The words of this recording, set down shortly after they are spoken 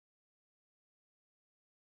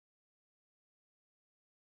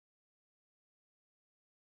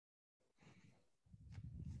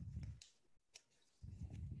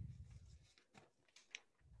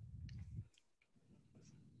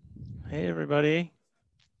Hey, everybody.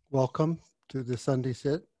 Welcome to the Sunday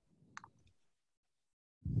Sit. Hi,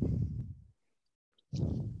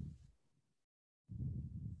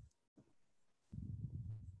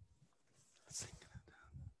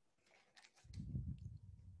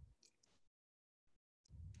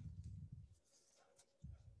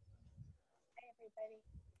 everybody.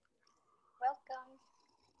 Welcome.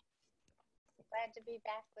 Glad to be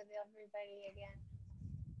back with everybody again.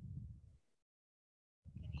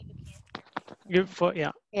 Good for,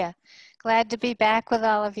 yeah. Yeah. Glad to be back with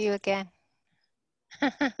all of you again.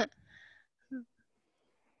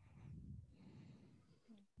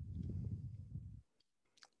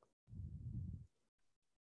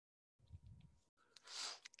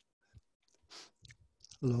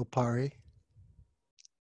 Hello, Pari.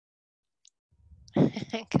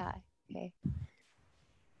 Kai. Okay.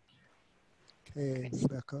 Okay, Chris.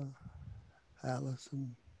 Rebecca,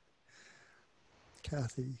 Allison,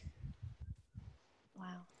 Kathy.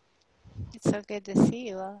 Wow. It's so good to see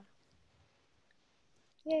you all.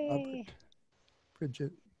 Yay. Robert,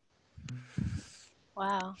 Bridget,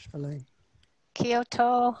 Wow. Charlene.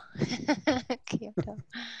 Kyoto. Kyoto.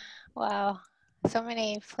 Wow. So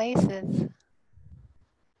many places.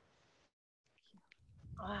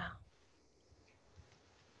 Wow.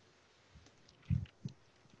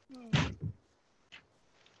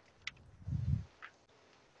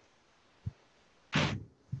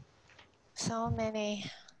 So many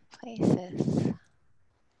places.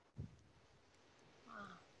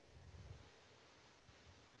 Wow.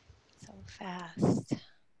 So fast.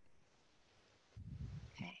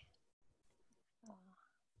 Okay. Oh.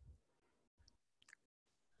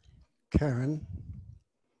 Karen.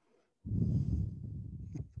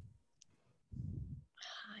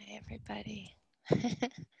 Hi, everybody. Okay.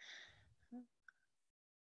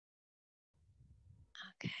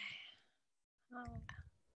 Oh.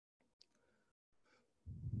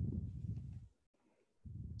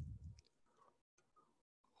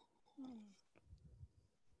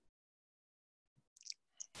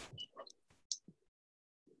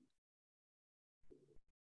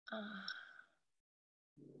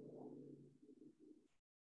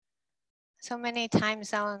 So many time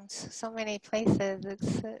zones, so many places.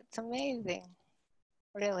 It's amazing,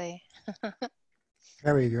 really.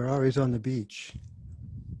 Harry, you're always on the beach.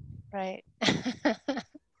 Right.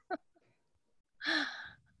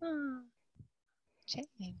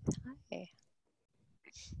 James, hi.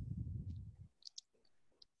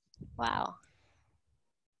 Wow.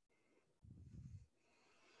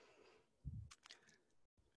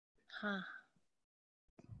 Huh.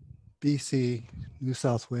 BC, New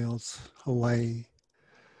South Wales, Hawaii.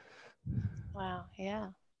 Wow. Yeah.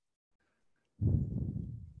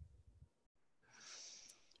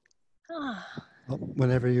 Oh, Well,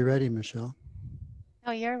 whenever you're ready, Michelle.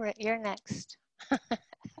 oh you're next.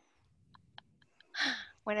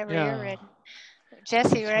 Whenever you're Yeah. ready.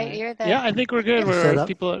 Jesse, That's right? You're the. Yeah, I think we're good. You set We're up.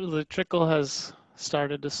 the trickle has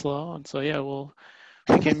started to slow, and so yeah,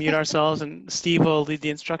 we can mute ourselves, and Steve will lead the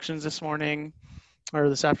instructions this morning, or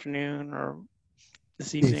this afternoon, or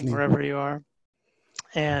this evening, wherever you are.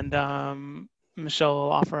 And Michelle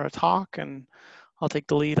will offer a talk, and I'll take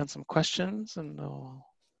the lead on some questions, and we'll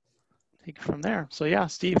take it from there. So yeah,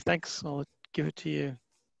 Steve, thanks. I'll give it to you.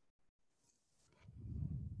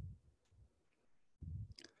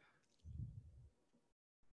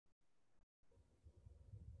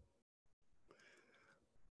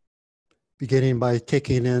 Beginning by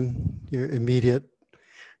taking in your immediate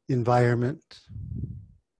environment.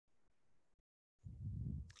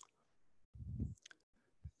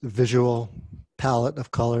 The visual palette of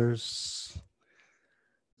colors,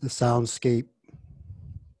 the soundscape,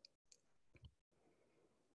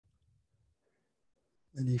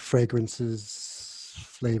 any fragrances,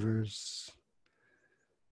 flavors,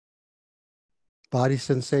 body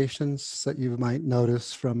sensations that you might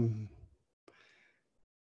notice from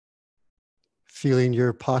feeling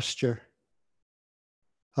your posture,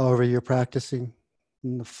 however you're practicing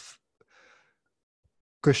in the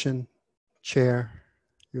cushion, chair,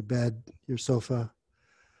 your bed, your sofa.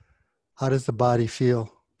 How does the body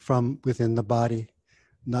feel from within the body,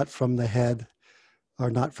 not from the head or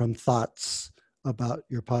not from thoughts about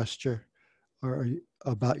your posture or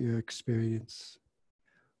about your experience?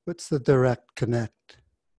 What's the direct connect?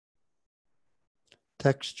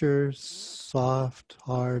 Textures, soft,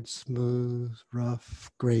 hard, smooth, rough,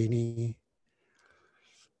 grainy,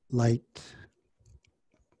 light,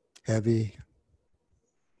 heavy,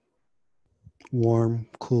 warm,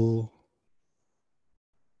 cool.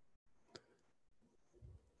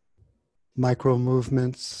 Micro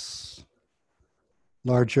movements,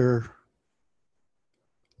 larger,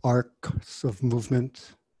 arcs of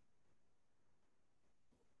movement.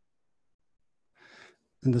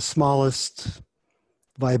 And the smallest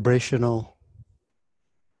vibrational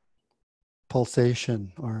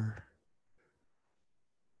pulsation or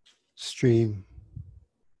stream.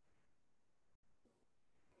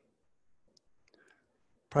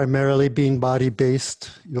 Primarily being body-based,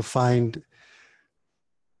 you'll find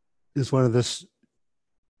is one of the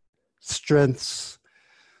strengths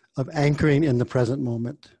of anchoring in the present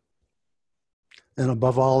moment. And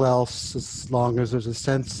above all else, as long as there's a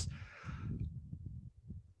sense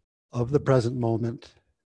of the present moment,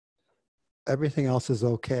 everything else is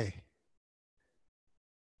okay.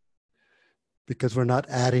 Because we're not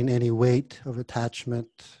adding any weight of attachment,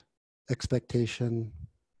 expectation,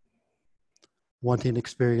 wanting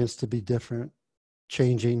experience to be different,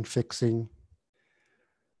 changing, fixing.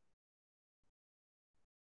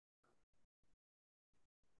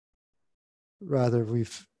 Rather,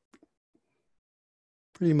 we've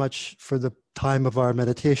pretty much, for the time of our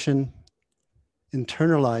meditation,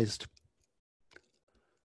 internalized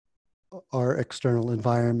our external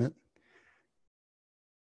environment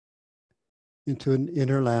into an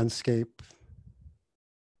inner landscape.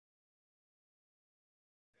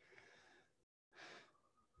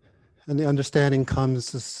 And the understanding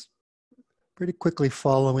comes as pretty quickly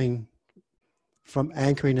following from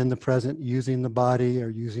anchoring in the present, using the body or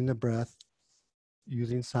using the breath,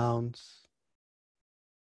 using sounds,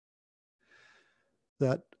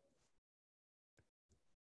 that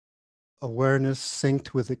awareness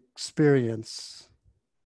synced with experience,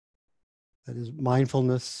 that is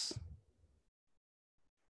mindfulness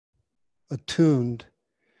attuned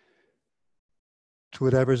to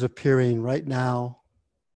whatever's appearing right now,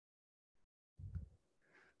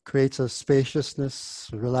 creates a spaciousness,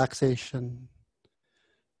 relaxation,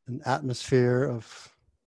 an atmosphere of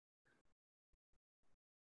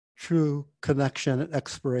true connection and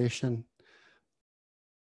exploration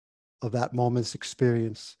of that moment's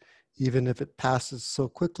experience. Even if it passes so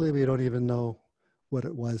quickly, we don't even know what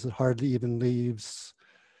it was. It hardly even leaves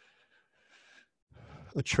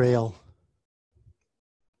a trail.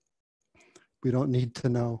 We don't need to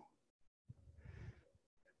know.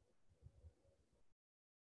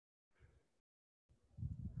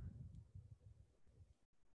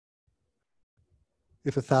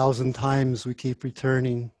 If 1,000 times we keep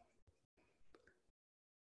returning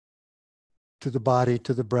to the body,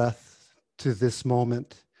 to the breath, to this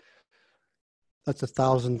moment, that's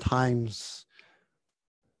 1,000 times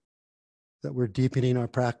that we're deepening our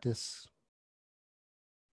practice.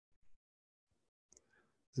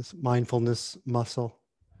 This mindfulness muscle.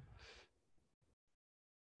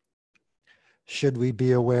 Should we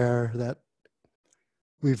be aware that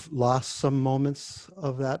we've lost some moments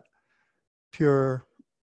of that pure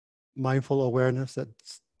mindful awareness that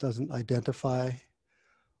doesn't identify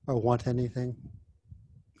or want anything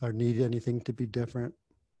or need anything to be different?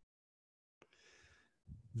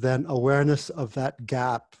 Then awareness of that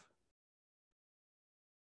gap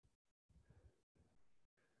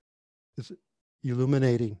is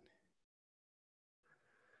illuminating.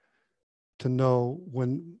 To know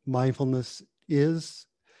when mindfulness is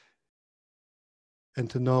and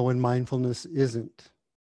to know when mindfulness isn't.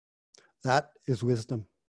 That is wisdom.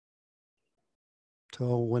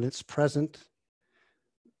 So when it's present,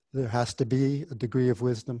 there has to be a degree of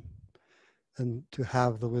wisdom, and to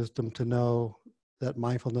have the wisdom to know that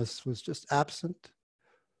mindfulness was just absent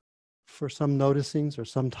for some noticings or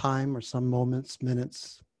some time or some moments,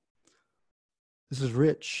 minutes. This is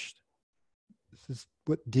rich. This is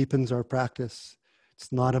what deepens our practice.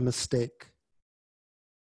 It's not a mistake.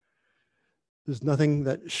 There's nothing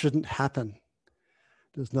that shouldn't happen.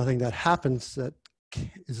 There's nothing that happens that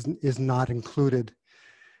is not included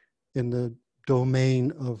in the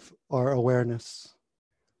domain of our awareness,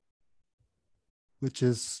 which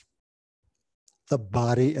is the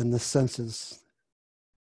body and the senses,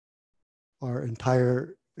 our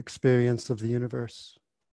entire experience of the universe.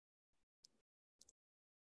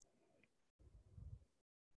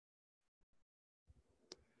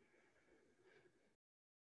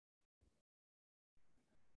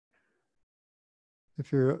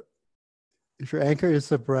 If your anchor is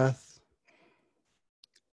the breath,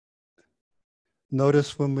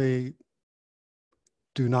 notice when we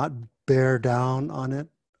do not bear down on it,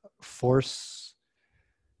 force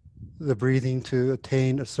the breathing to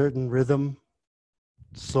attain a certain rhythm,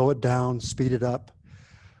 slow it down, speed it up.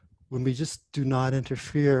 When we just do not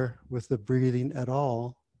interfere with the breathing at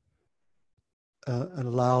all, and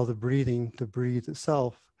allow the breathing to breathe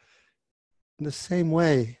itself. In the same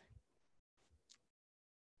way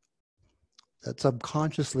that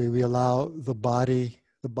subconsciously we allow the body,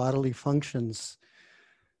 the bodily functions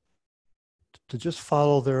to just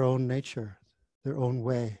follow their own nature, their own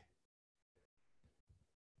way.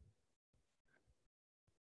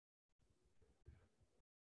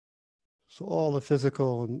 So all the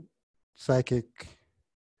physical and psychic,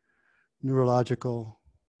 neurological,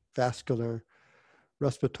 vascular,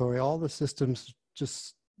 respiratory, all the systems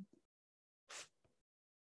just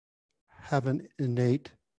have an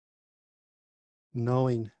innate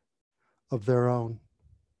knowing of their own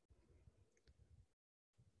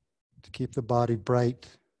to keep the body bright,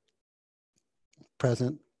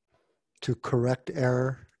 present, to correct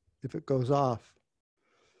error if it goes off.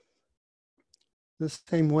 The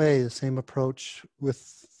same way, the same approach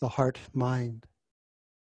with the heart mind.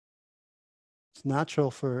 It's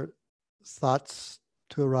natural for thoughts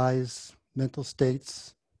to arise, mental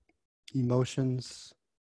states, emotions,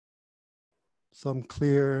 some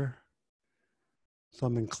clear,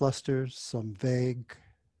 some in clusters, some vague,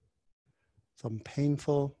 some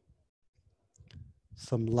painful,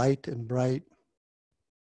 some light and bright,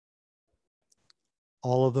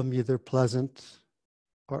 all of them either pleasant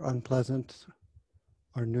or unpleasant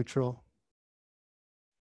or neutral.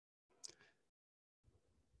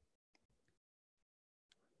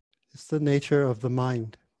 It's the nature of the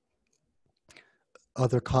mind.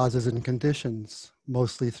 Other causes and conditions,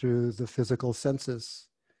 mostly through the physical senses,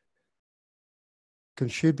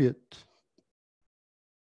 contribute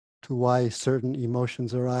to why certain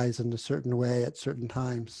emotions arise in a certain way at certain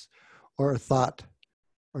times, or a thought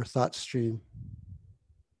or thought stream.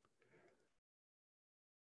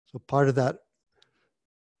 So part of that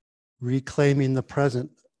reclaiming the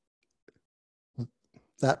present,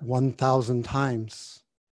 that 1,000 times,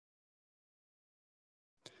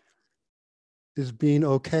 is being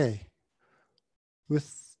okay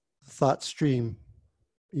with thought stream,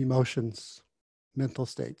 emotions, mental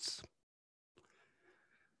states.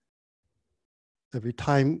 Every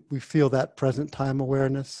time we feel that present time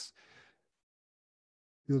awareness,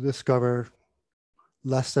 you'll discover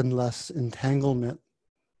less and less entanglement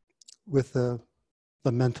with the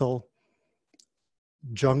mental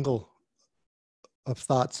jungle of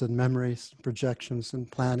thoughts and memories, projections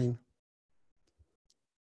and planning.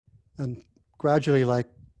 And gradually, like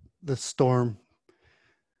the storm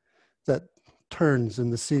that turns in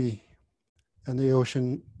the sea and the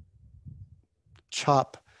ocean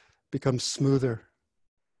chop becomes smoother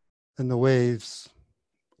and the waves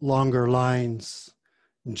longer lines,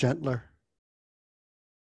 gentler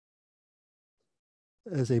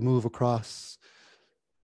as they move across.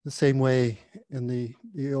 The same way in the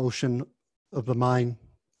ocean of the mind,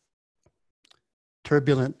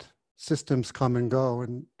 turbulent systems come and go,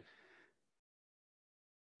 and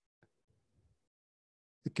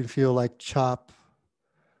it can feel like chop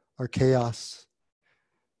or chaos.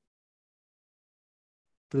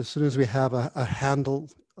 But as soon as we have a handle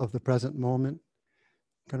of the present moment,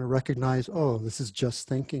 kind of recognize, oh, this is just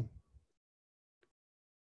thinking.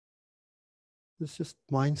 It's just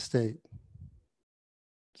mind state.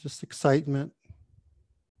 It's just excitement,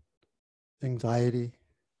 anxiety,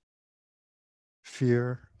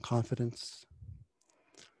 fear, confidence.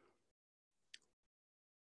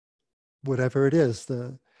 Whatever it is,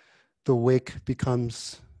 the wake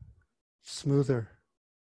becomes smoother.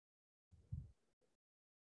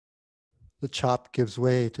 The chop gives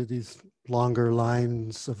way to these longer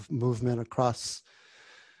lines of movement across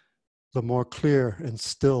the more clear and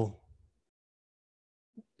still,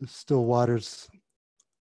 the still waters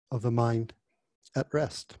of the mind at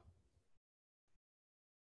rest.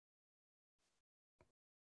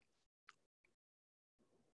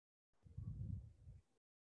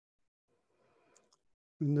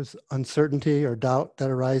 And this uncertainty or doubt that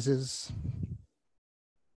arises,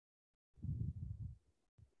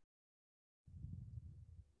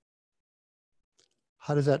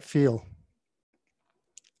 how does that feel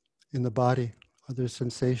in the body? Are there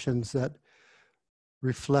sensations that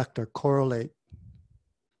reflect or correlate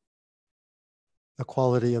the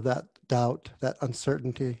quality of that doubt, that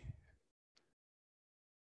uncertainty,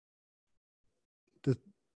 the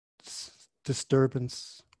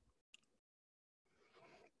disturbance?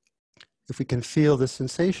 If we can feel the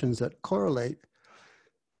sensations that correlate,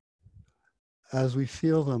 as we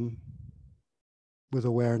feel them with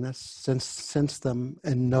awareness, sense them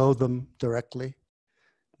and know them directly,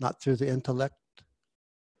 not through the intellect,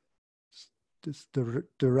 just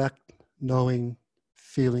direct knowing,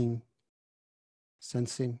 feeling,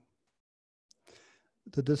 sensing,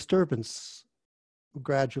 the disturbance will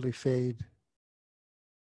gradually fade,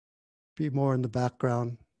 be more in the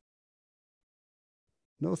background.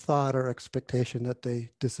 No thought or expectation that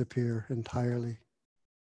they disappear entirely.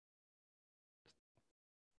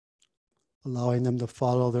 allowing them to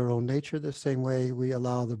follow their own nature the same way we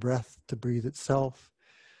allow the breath to breathe itself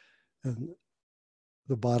and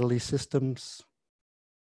the bodily systems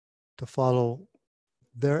to follow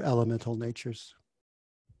their elemental natures.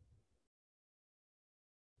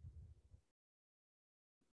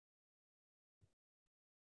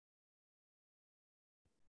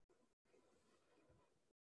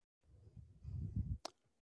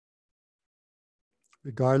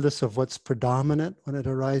 Regardless of what's predominant when it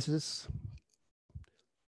arises,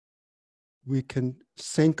 we can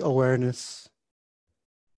sync awareness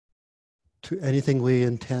to anything we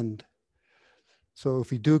intend. So if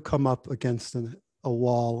we do come up against a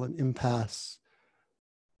wall, an impasse,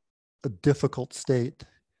 a difficult state,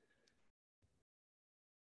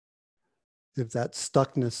 if that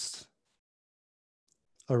stuckness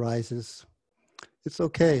arises, it's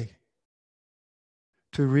okay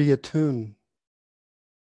to reattune,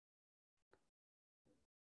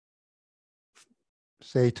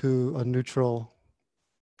 say, to a neutral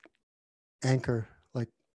anchor, like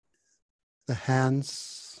the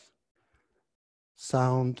hands,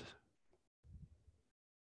 sound,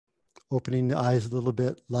 opening the eyes a little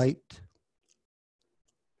bit, light.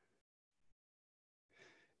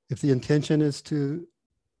 If the intention is to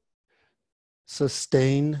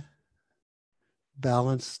sustain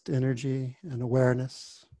balanced energy and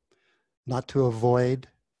awareness, not to avoid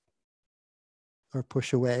or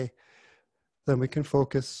push away, then we can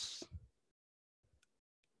focus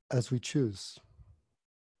as we choose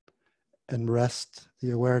and rest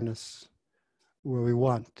the awareness where we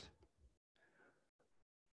want.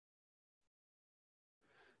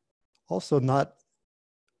 Also, not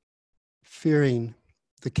fearing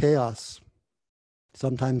the chaos.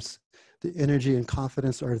 Sometimes the energy and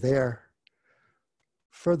confidence are there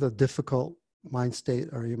for the difficult mind state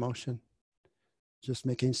or emotion. Just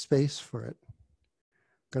making space for it,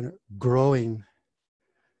 kind of growing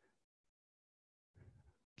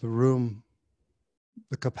the room,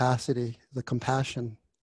 the capacity, the compassion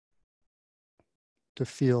to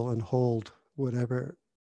feel and hold whatever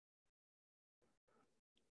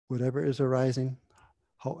is arising,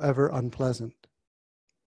 however unpleasant.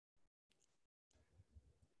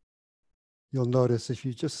 You'll notice if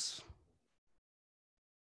you just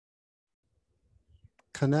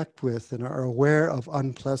connect with and are aware of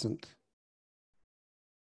unpleasant,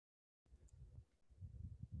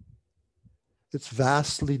 it's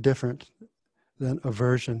vastly different than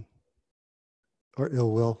aversion or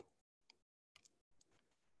ill will.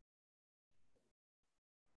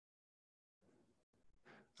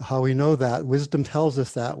 How we know that, wisdom tells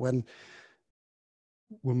us that when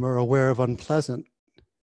we're aware of unpleasant,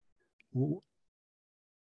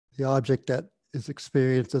 the object that is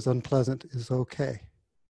experienced as unpleasant is okay.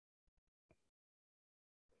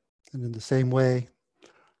 And in the same way,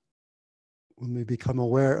 when we become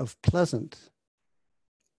aware of pleasant,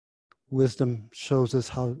 wisdom shows us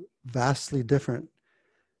how vastly different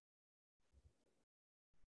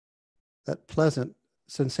that pleasant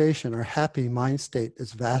sensation or happy mind state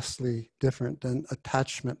is, vastly different than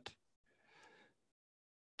attachment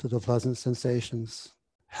to the pleasant sensations,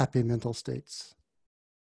 happy mental states.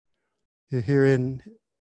 Herein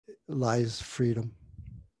lies freedom.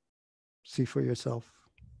 See for yourself.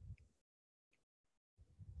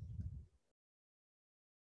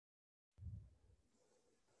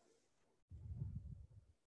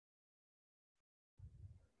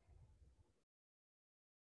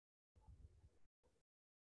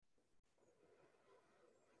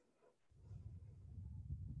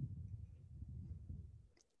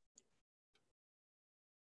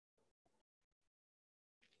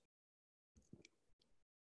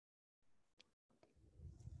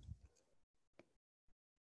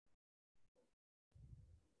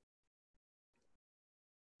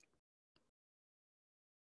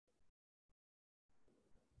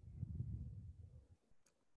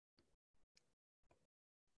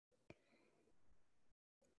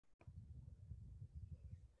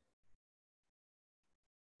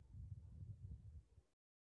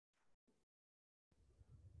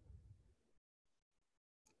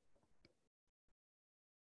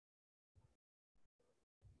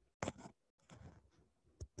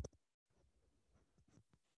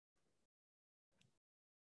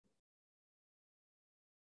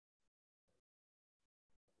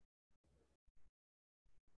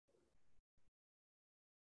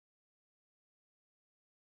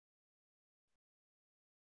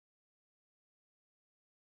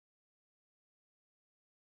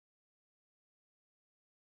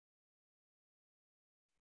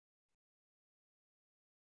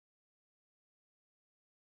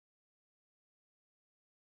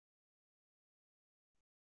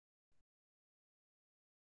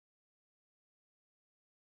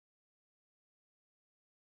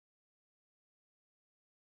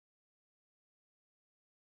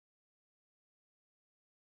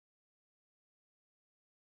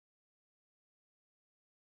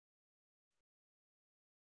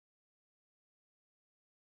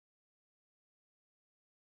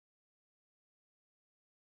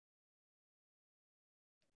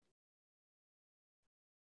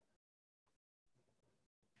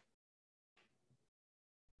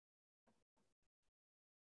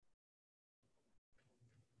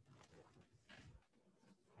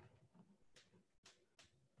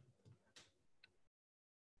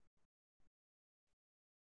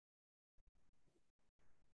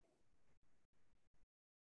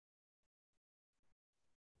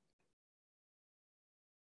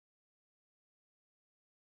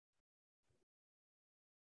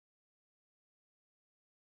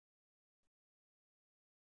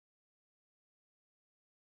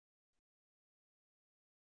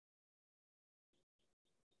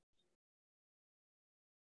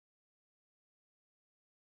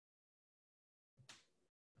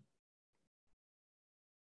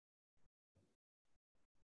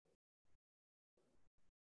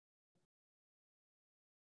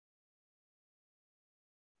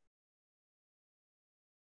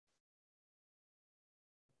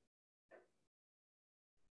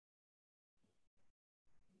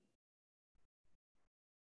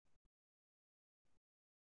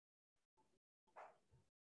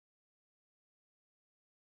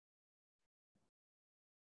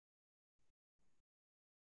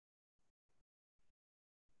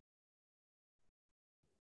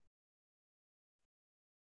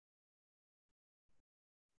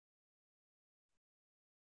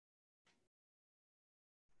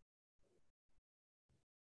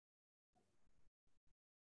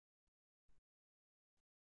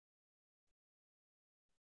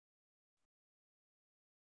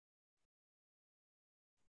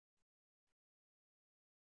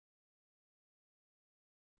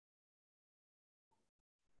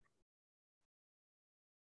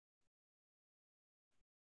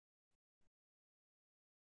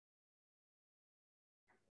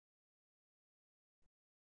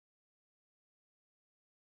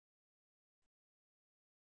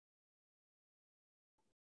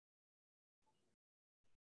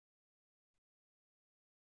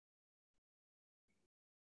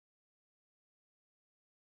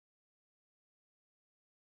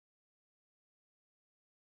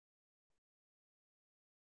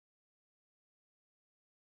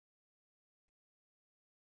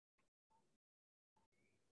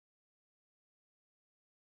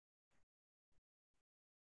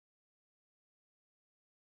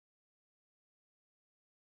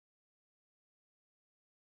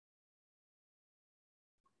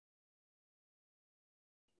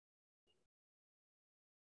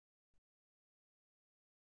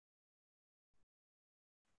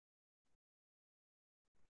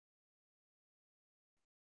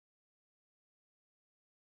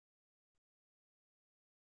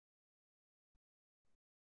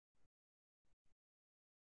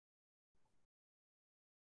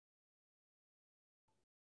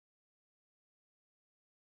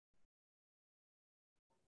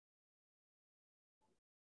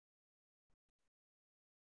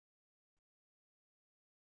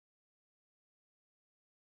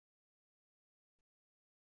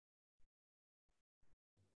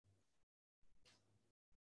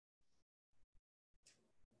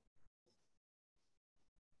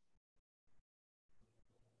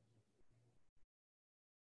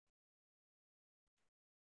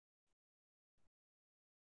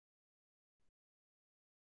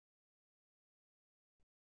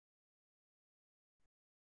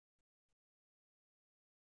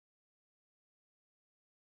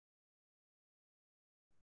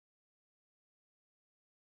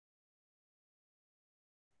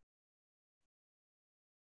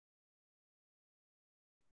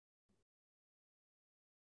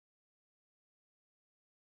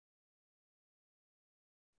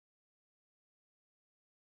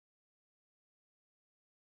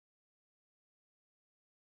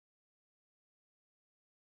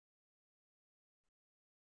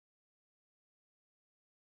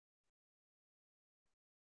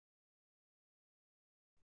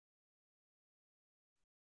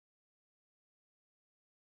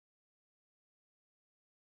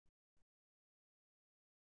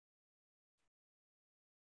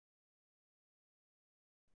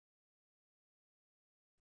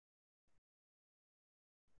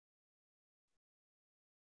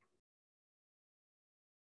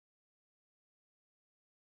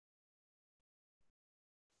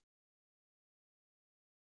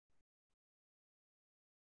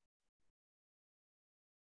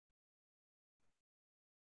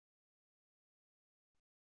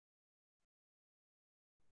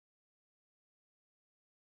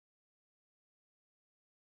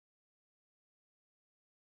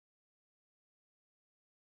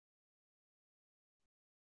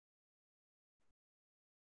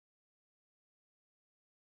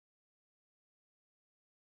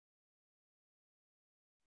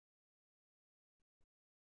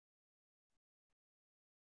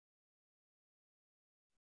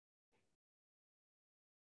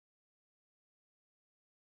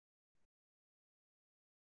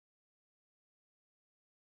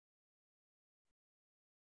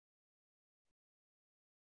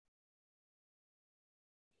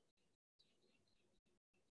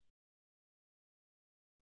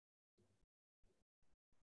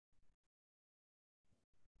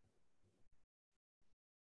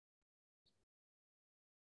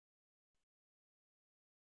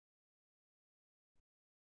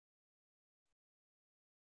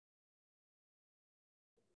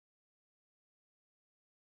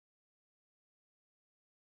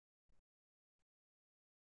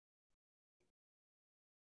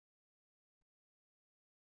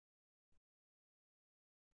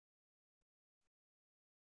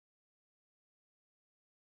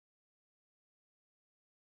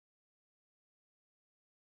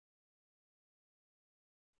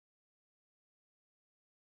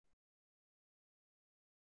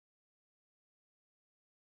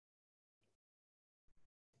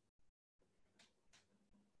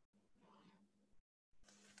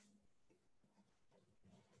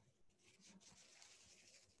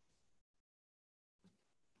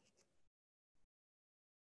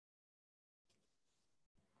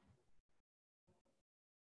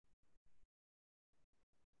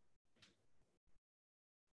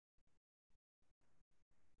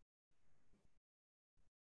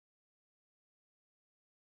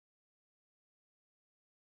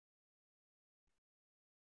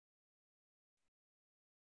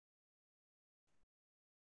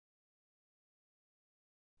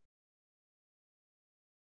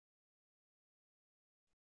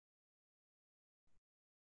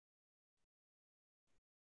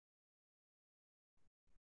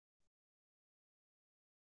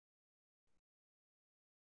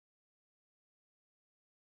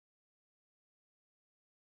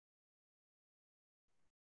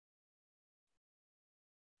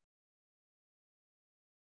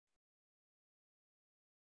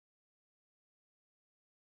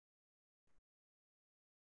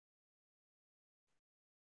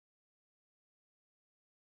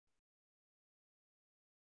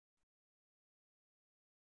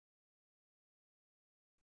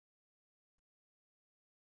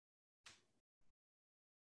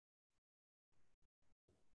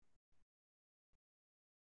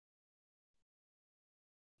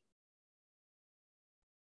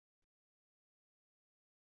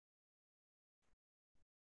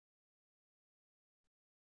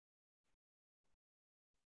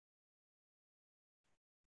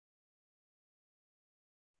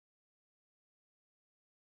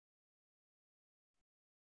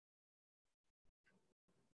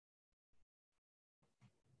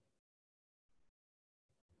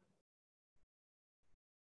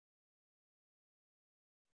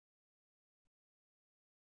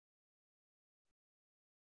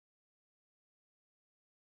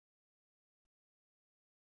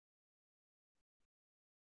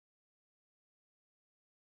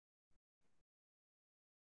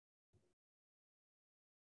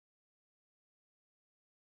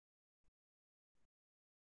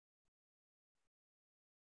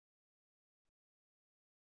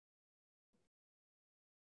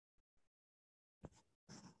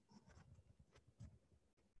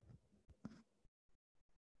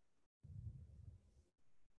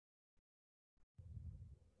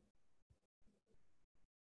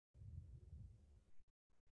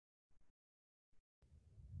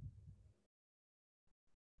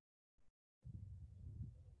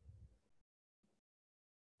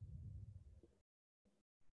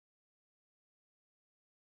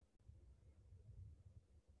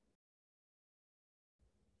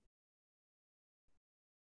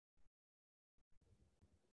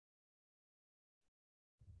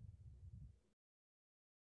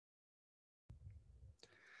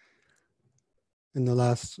 In the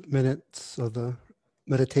last minutes of the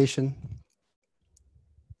meditation,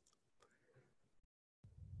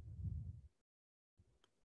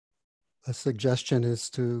 a suggestion is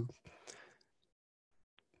to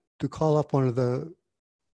call up one of the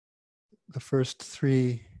first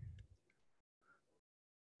three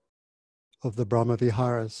of the Brahma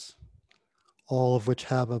Viharas, all of which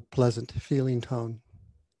have a pleasant feeling tone.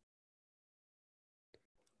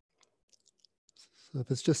 So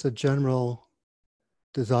if it's just a general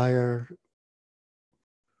desire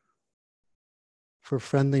for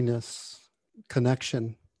friendliness,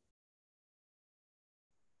 connection,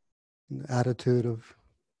 an attitude of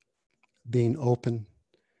being open,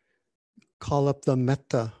 call up the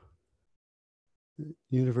metta,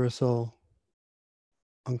 universal,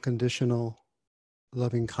 unconditional,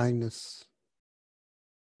 loving kindness.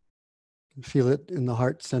 Feel it in the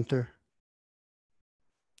heart center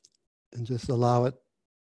and just allow it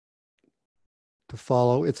to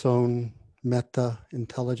follow its own metta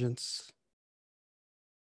intelligence.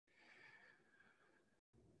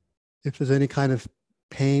 If there's any kind of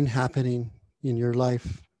pain happening in your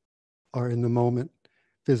life or in the moment,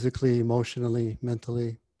 physically, emotionally,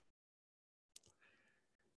 mentally,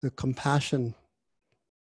 the compassion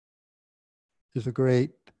is a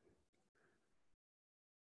great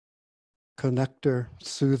connector,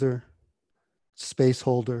 soother, space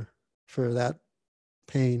holder for that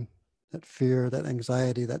pain, that fear, that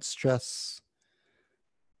anxiety, that stress.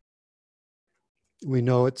 We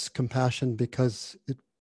know it's compassion because it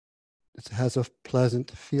has a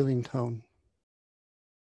pleasant feeling tone.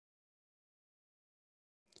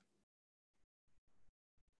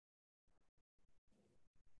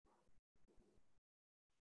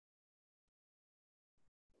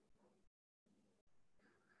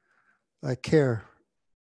 I care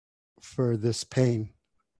for this pain,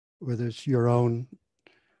 whether it's your own,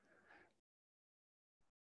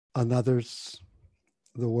 another's,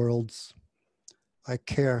 the world's. I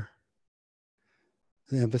care.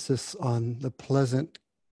 The emphasis on the pleasant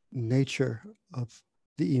nature of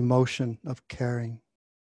the emotion of caring.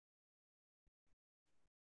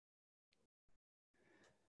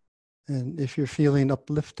 And if you're feeling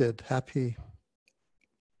uplifted, happy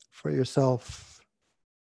for yourself,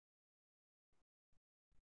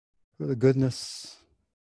 for the goodness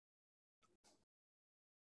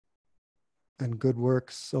and good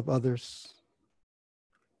works of others,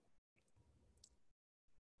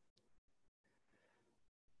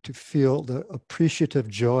 to feel the appreciative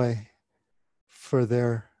joy for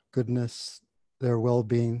their goodness, their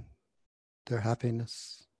well-being, their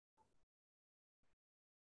happiness.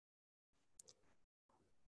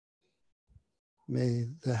 May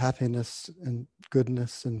the happiness and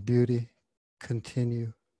goodness and beauty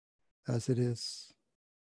continue as it is.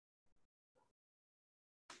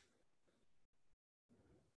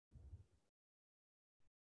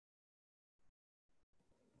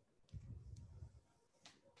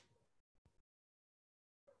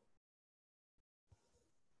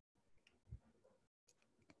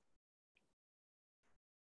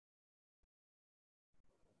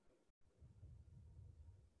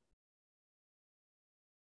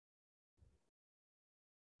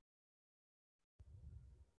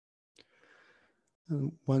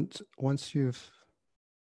 And once you've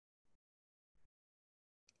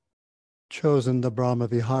chosen the Brahma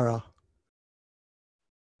Vihara,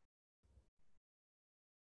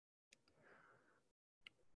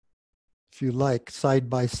 if you like, side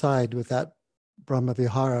by side with that Brahma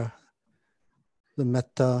Vihara, the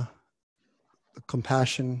metta, the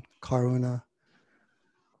compassion, karuna,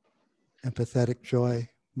 empathetic joy,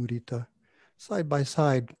 mudita, side by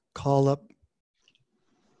side, call up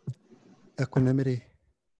equanimity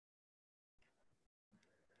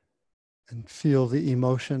and feel the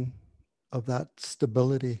emotion of that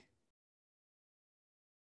stability,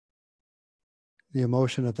 the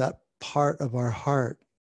emotion of that part of our heart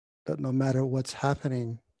that no matter what's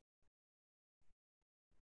happening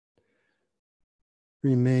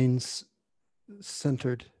remains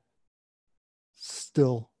centered,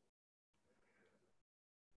 still,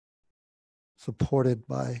 supported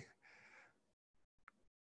by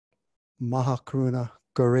Mahakaruna,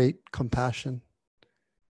 great compassion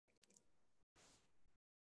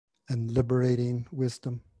and liberating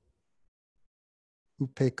wisdom,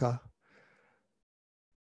 Upekkha,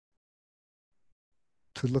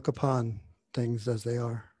 to look upon things as they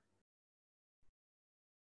are.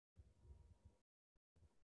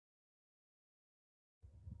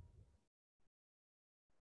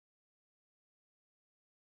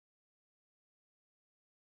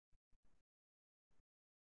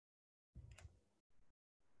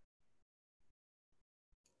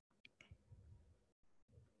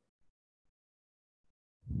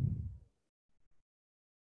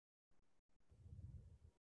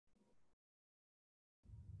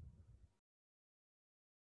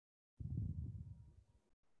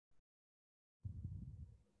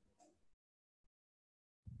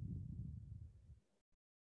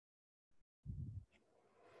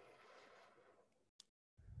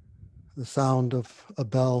 the sound of a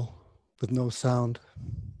bell with no sound.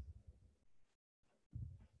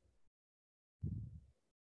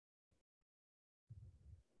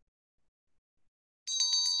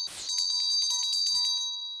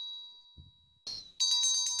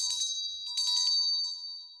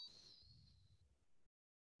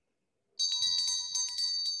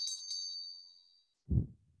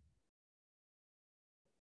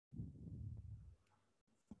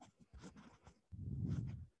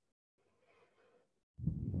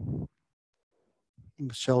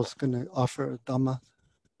 Michelle's going to offer a Dhamma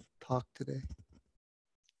talk today.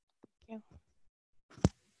 Thank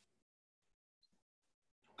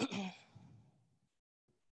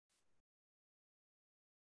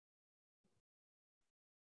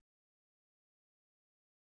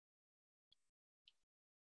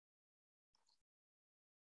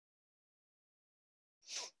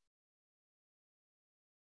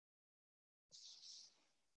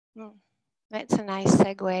you. It's a nice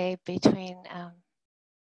segue between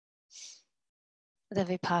the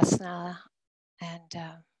Vipassana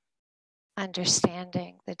and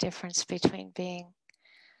understanding the difference between being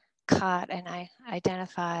caught and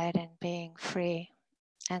identified and being free,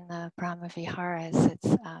 and the Brahma Viharas.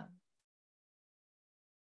 It's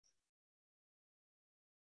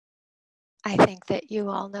I think that you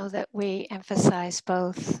all know that we emphasize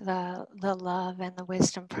both the love and the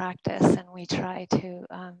wisdom practice, and we try to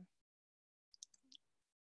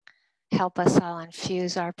help us all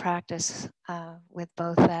infuse our practice with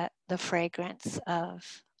both the fragrance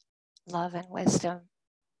of love and wisdom.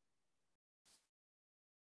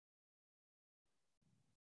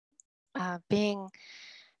 Being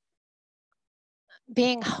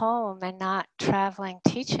home and not traveling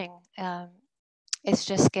teaching is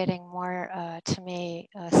just getting more to me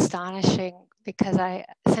astonishing, because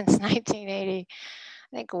since 1980,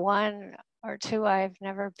 I think 1 or 2 I've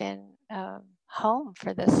never been home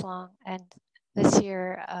for this long, and this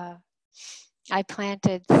year I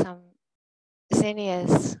planted some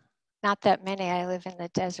zinnias. Not that many, I live in the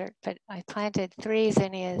desert, but I planted 3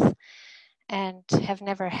 zinnias and have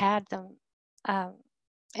never had them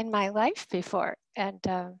in my life before. And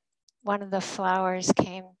one of the flowers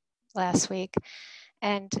came last week,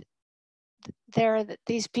 and there are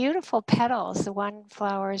these beautiful petals. The one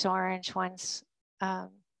flower is orange, one's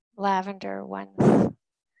lavender, one's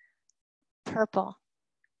purple.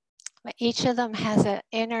 But each of them has an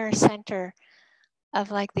inner center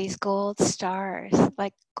of like these gold stars,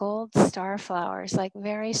 like gold star flowers, like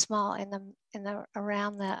very small in the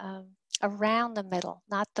around the middle,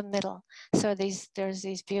 not the middle. So there's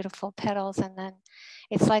these beautiful petals, and then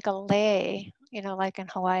it's like a lei, like in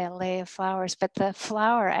Hawaii, a lei of flowers, but the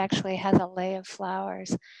flower actually has a lei of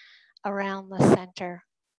flowers around the center.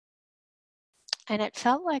 And it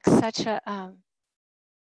felt like such a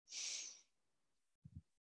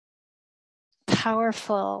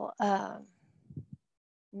powerful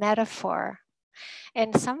metaphor.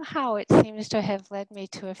 And somehow it seems to have led me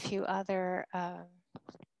to a few other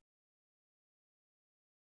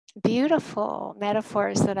beautiful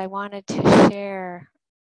metaphors that I wanted to share.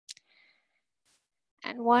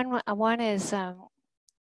 And one is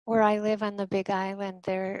where I live on the Big Island.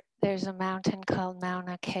 There's a mountain called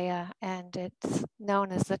Mauna Kea, and it's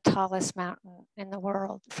known as the tallest mountain in the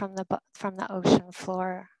world from the ocean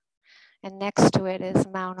floor. And next to it is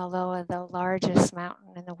Mauna Loa, the largest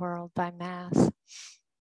mountain in the world by mass.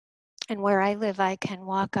 And where I live, I can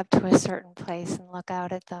walk up to a certain place and look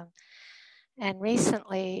out at them. And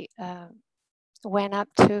recently went up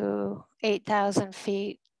to 8,000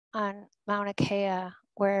 feet on Mauna Kea,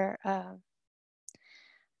 where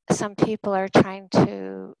some people are trying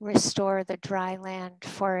to restore the dry land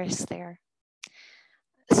forest there.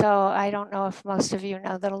 So I don't know if most of you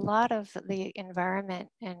know that a lot of the environment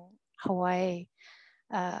in Hawaii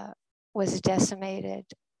was decimated,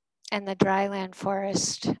 and the dryland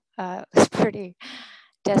forest was pretty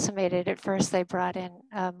decimated. At first they brought in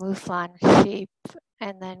mouflon sheep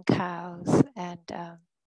and then cows, and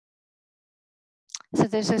so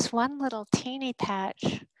there's this one little teeny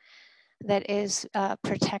patch that is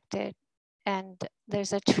protected, and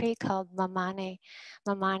there's a tree called mamani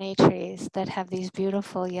trees that have these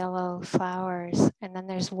beautiful yellow flowers. And then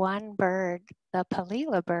there's one bird, the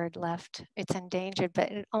palila bird, left. It's endangered,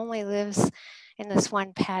 but it only lives in this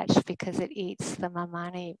one patch because it eats the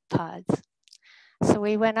mamani pods. So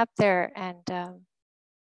we went up there, and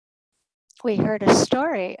we heard a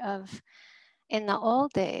story of, in the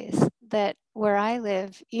old days, that where I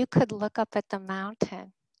live, you could look up at the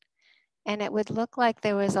mountain and it would look like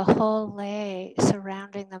there was a whole lei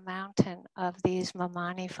surrounding the mountain of these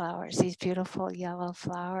mamani flowers, these beautiful yellow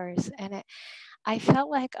flowers. And I felt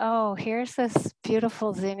like, oh, here's this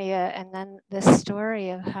beautiful zinnia, and then this story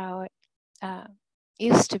of how it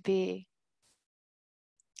used to be.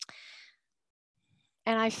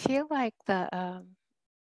 And I feel like the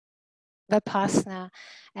Vipassana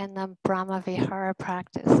and the Brahma Vihara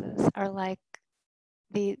practices are like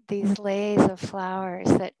these lays of flowers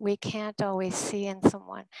that we can't always see in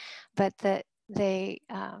someone, but that they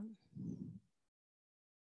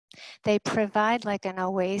provide like an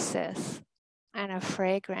oasis and a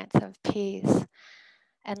fragrance of peace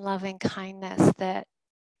and loving kindness that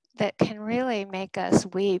can really make us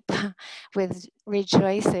weep with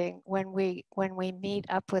rejoicing when we meet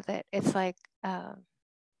up with it. It's like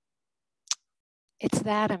it's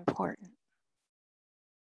that important.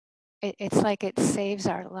 It's like it saves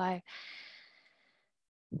our life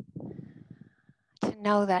to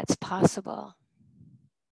know that's possible.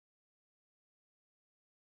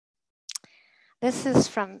 This is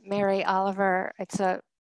from Mary Oliver. It's a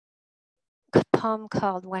poem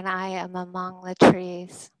called When I Am Among the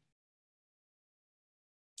Trees.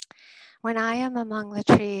 When I am among the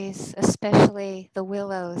trees, especially the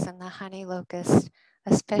willows and the honey locust,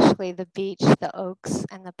 especially the beech, the oaks,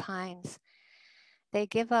 and the pines, they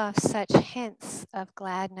give off such hints of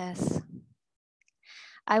gladness.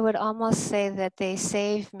 I would almost say that they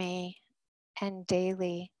save me, and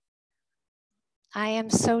daily. I am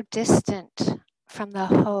so distant from the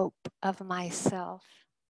hope of myself,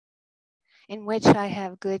 in which I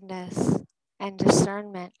have goodness and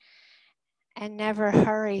discernment, and never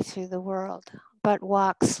hurry through the world, but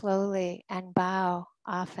walk slowly and bow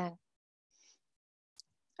often.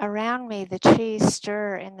 Around me, the trees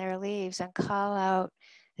stir in their leaves and call out,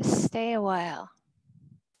 "Stay a while."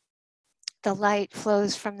 The light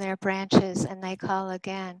flows from their branches and they call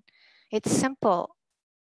again. It's simple,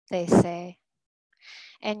 they say.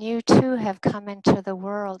 And you too have come into the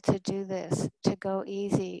world to do this, to go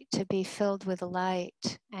easy, to be filled with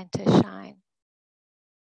light and to shine.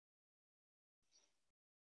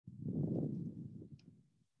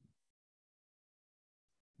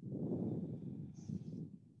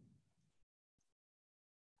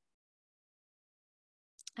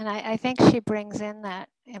 And I think she brings in that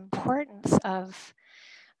importance of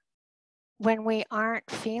when we aren't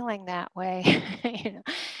feeling that way, you know,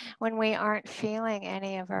 when we aren't feeling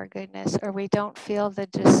any of our goodness, or we don't feel the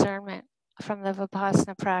discernment from the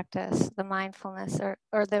Vipassana practice, the mindfulness,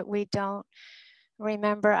 or that we don't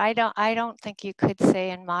remember. I don't think you could say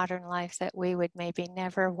in modern life that we would maybe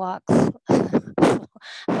never walk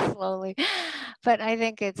slowly, but I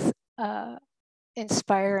think it's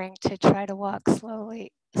inspiring to try to walk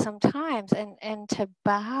slowly sometimes, and to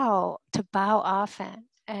bow often.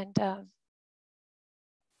 And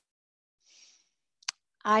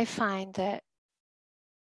I find that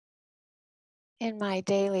in my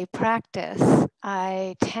daily practice,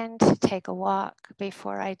 I tend to take a walk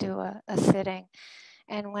before I do a sitting.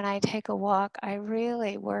 And when I take a walk, I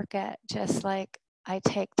really work at just like I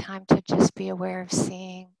take time to just be aware of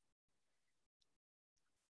seeing.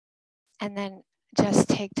 And then just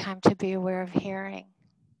take time to be aware of hearing.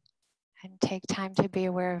 And take time to be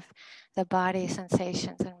aware of the body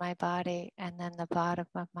sensations in my body, and then the bottom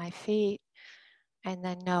of my feet, and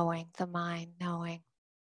then knowing, the mind knowing.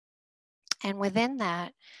 And within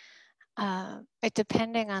that,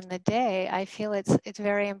 depending on the day, I feel it's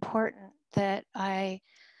very important that I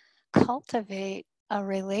cultivate a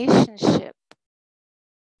relationship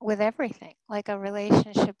with everything, like a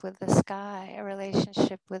relationship with the sky, a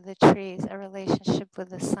relationship with the trees, a relationship with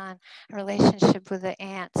the sun, a relationship with the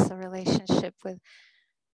ants, a relationship with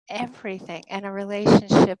everything, and a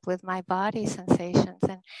relationship with my body sensations.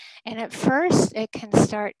 And at first it can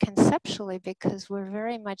start conceptually because we're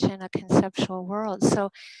very much in a conceptual world. So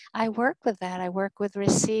I work with that. I work with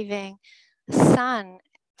receiving sun.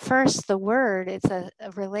 First, the word, it's a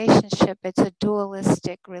relationship. It's a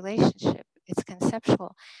dualistic relationship. It's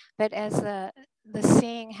conceptual. But as the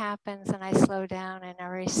seeing happens and I slow down and I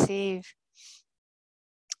receive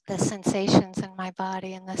the sensations in my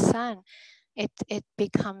body and the sun, it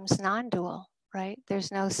becomes non-dual, right?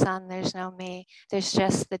 There's no sun, there's no me. There's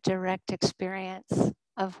just the direct experience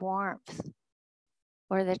of warmth,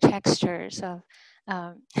 or the textures of,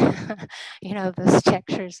 those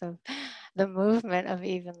textures of the movement of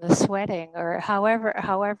even the sweating, or however,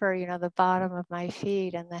 the bottom of my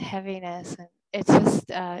feet and the heaviness. And it's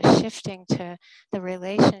just shifting to the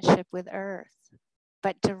relationship with earth,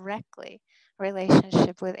 but directly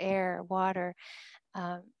relationship with air, water,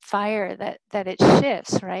 fire, that it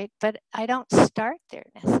shifts, right? But I don't start there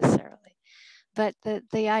necessarily. But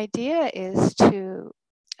the idea is to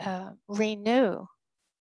renew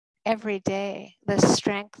every day the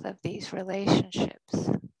strength of these relationships.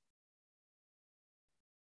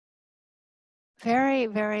 Very,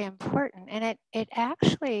 very important. And it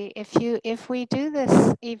actually, if we do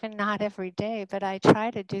this, even not every day, but I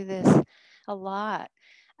try to do this a lot,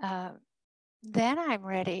 then I'm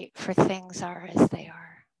ready for things are as they are.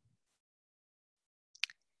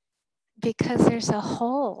 Because there's a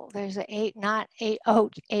whole, there's a eight, not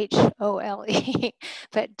H-O-L-E,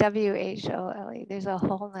 but W-H-O-L-E. There's a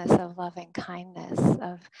wholeness of loving kindness,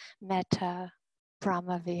 of metta,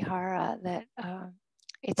 Brahma Vihara, that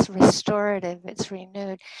it's restorative, it's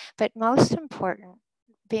renewed. But most important,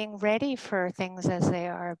 being ready for things as they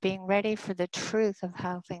are, being ready for the truth of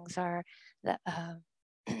how things are, that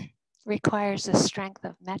requires the strength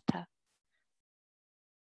of metta.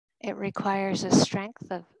 It requires a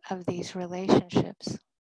strength of these relationships.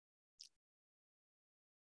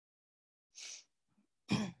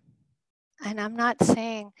 And I'm not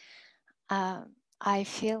saying I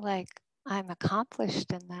feel like I'm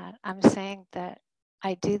accomplished in that. I'm saying that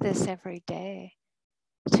I do this every day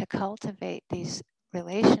to cultivate these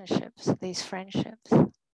relationships, these friendships.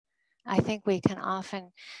 I think we can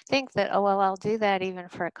often think that, oh, well, I'll do that even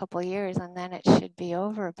for a couple of years and then it should be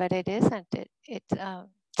over, but it isn't.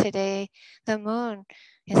 Today, the moon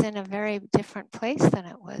is in a very different place than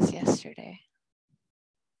it was yesterday.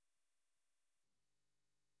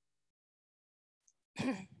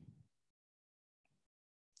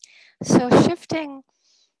 So shifting,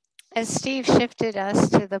 as Steve shifted us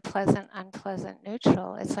to the pleasant, unpleasant,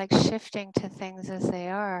 neutral, it's like shifting to things as they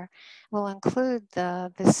are will include the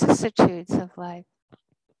vicissitudes of life. Is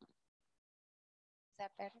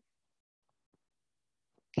that better?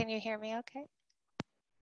 Can you hear me okay?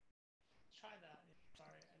 Try that.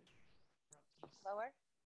 Sorry, I interrupted you. Lower?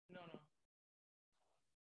 No.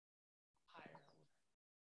 Higher.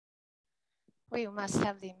 Well, you must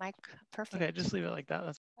have the mic perfect. Okay, just leave it like that.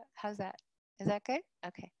 That's How's that? Is that good?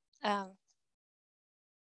 Okay.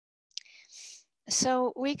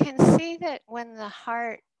 So we can see that when the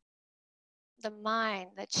heart, the mind,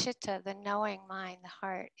 the chitta, the knowing mind, the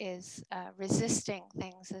heart is resisting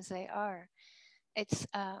things as they are, it's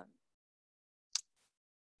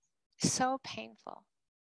so painful.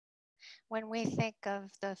 When we think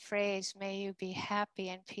of the phrase, may you be happy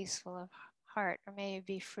and peaceful of heart, or may you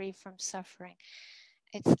be free from suffering,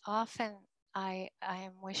 it's often I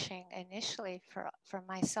am wishing initially for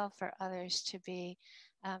myself or others to be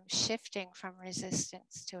shifting from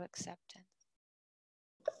resistance to acceptance.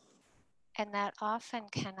 And that often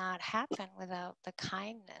cannot happen without the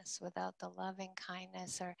kindness, without the loving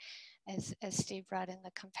kindness, or as Steve brought in,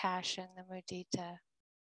 the compassion, the mudita.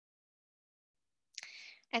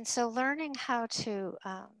 And so learning how to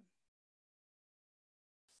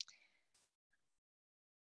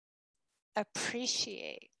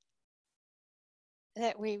appreciate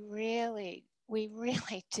that we really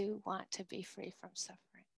do want to be free from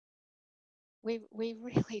suffering. We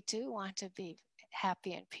really do want to be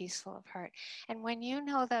happy and peaceful of heart. And when you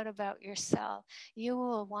know that about yourself, you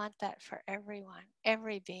will want that for everyone,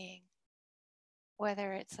 every being,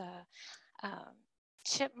 whether it's a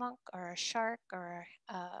chipmunk or a shark or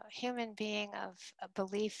a human being of a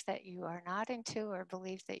belief that you are not into or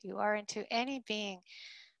belief that you are into, any being.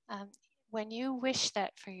 When you wish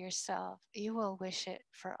that for yourself, you will wish it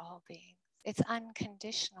for all beings. It's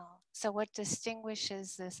unconditional. So what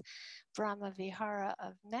distinguishes this Brahma Vihara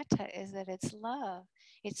of metta is that it's love.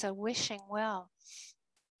 It's a wishing well.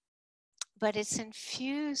 But it's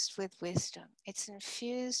infused with wisdom. It's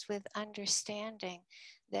infused with understanding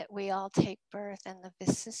that we all take birth in the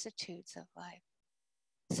vicissitudes of life.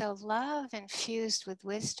 So love infused with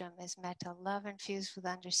wisdom is metta. Love infused with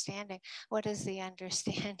understanding. What is the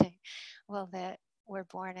understanding? Well, that we're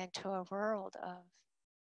born into a world of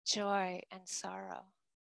joy and sorrow,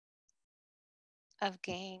 of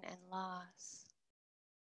gain and loss,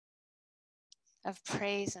 of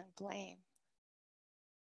praise and blame,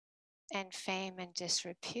 and fame and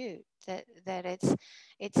disrepute. That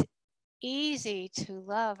it's easy to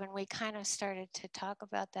love, and we kind of started to talk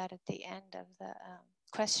about that at the end of the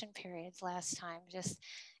question periods last time. Just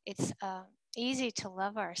it's easy to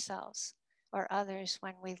love ourselves or others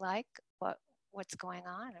when we like what's going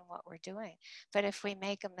on and what we're doing. But if we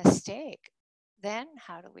make a mistake, then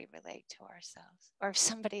how do we relate to ourselves? Or if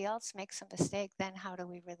somebody else makes a mistake, then how do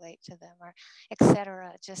we relate to them? Or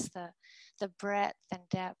etc. Just the breadth and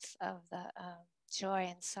depth of the joy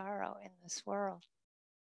and sorrow in this world.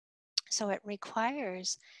 So it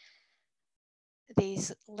requires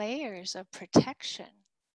these layers of protection.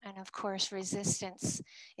 And of course, resistance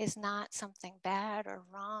is not something bad or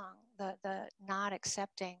wrong. The not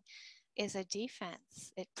accepting is a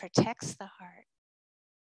defense. It protects the heart.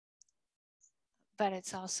 But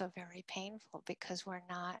it's also very painful because we're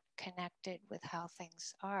not connected with how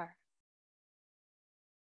things are.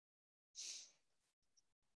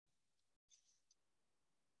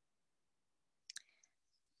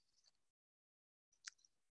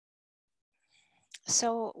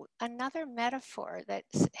 So another metaphor that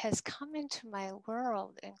has come into my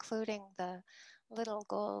world, including the little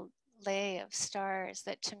gold lay of stars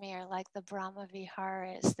that to me are like the Brahma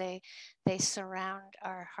Viharas. They surround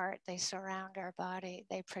our heart, they surround our body,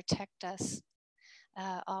 they protect us.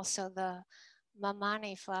 Also the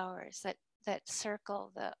mamani flowers that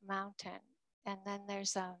circle the mountain. And then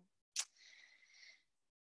there's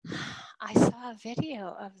I saw a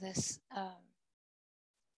video of this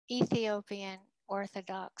Ethiopian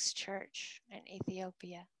Orthodox church in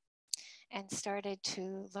Ethiopia and started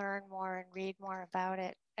to learn more and read more about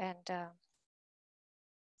it. And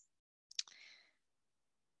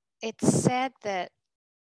it's said that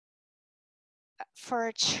for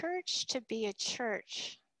a church to be a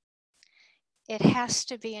church, it has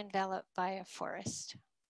to be enveloped by a forest.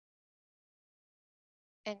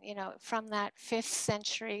 And, you know, from that 5th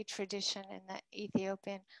century tradition in the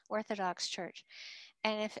Ethiopian Orthodox Church.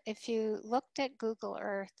 And if you looked at Google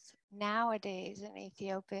Earth nowadays in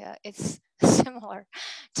Ethiopia, it's similar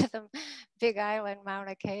to the big island,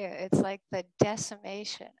 Mauna Kea. It's like the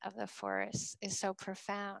decimation of the forests is so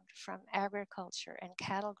profound from agriculture and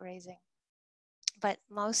cattle grazing. But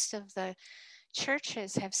most of the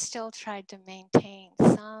churches have still tried to maintain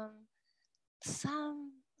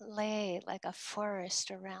some lay like a forest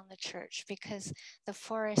around the church because the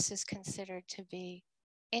forest is considered to be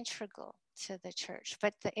integral to the church,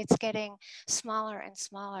 but it's getting smaller and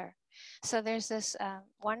smaller. So there's this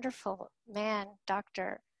wonderful man,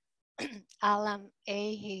 Dr. Alam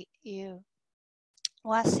Ahiyu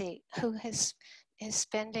Wasi, who is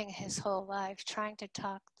spending his whole life trying to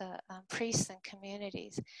talk the priests and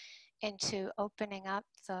communities into opening up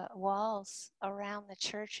the walls around the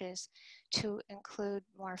churches to include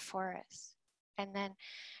more forests. And then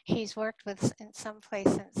he's worked with in some place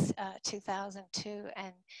since 2002,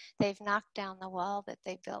 and they've knocked down the wall that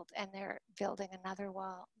they built, and they're building another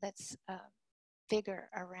wall that's bigger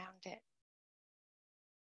around it.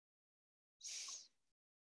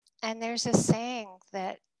 And there's a saying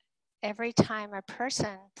that every time a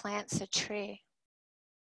person plants a tree,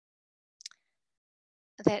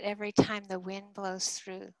 that every time the wind blows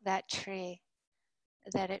through that tree,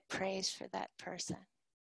 that it prays for that person.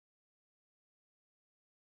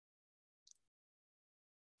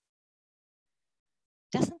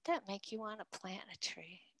 Doesn't that make you want to plant a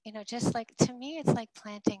tree? You know, just like, to me, it's like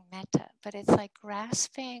planting metta, but it's like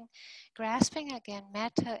grasping again.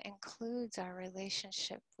 Metta includes our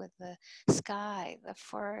relationship with the sky, the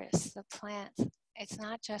forest, the plants. It's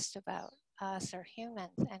not just about us or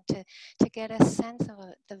humans, and to get a sense of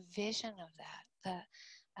the vision of that,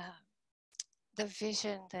 the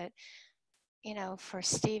vision that, you know, for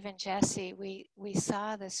Steve and Jesse, we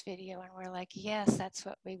saw this video and we're like, yes, that's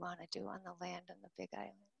what we want to do on the land on the Big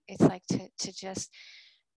Island. It's like to just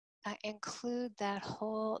include that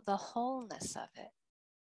the wholeness of it.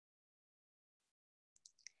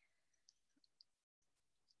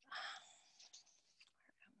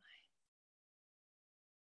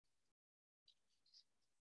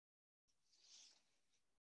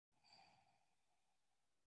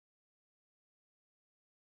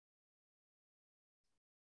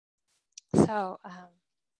 So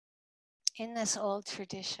in this old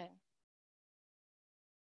tradition,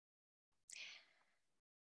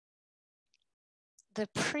 the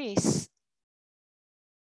priest's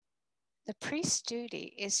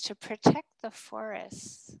duty is to protect the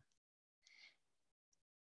forests.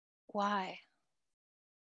 Why?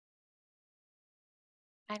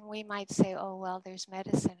 And we might say, oh, well, there's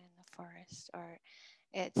medicine in the forest, or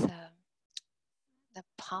it's the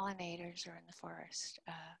pollinators are in the forest,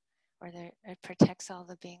 or it protects all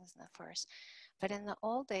the beings in the forest. But in the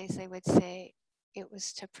old days, they would say it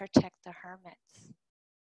was to protect the hermits.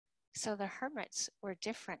 So the hermits were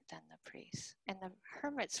different than the priests, and the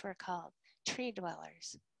hermits were called tree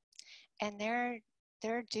dwellers. And their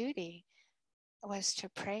duty was to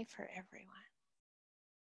pray for everyone.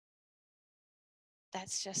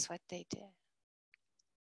 That's just what they did.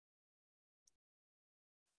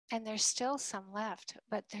 And there's still some left,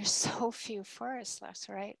 but there's so few forests left,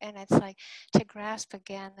 right? And it's like to grasp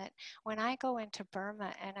again that when I go into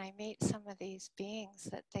Burma and I meet some of these beings,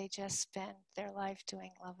 that they just spend their life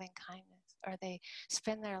doing loving kindness, or they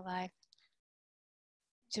spend their life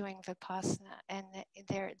doing Vipassana, and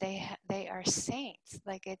they are saints.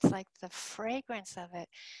 Like, it's like the fragrance of it.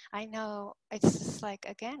 I know it's just like,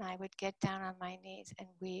 again, I would get down on my knees and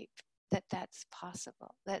weep that that's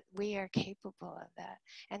possible, that we are capable of that,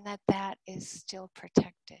 and that that is still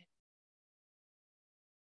protected.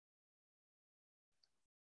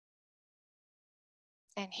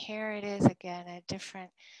 And here it is again, a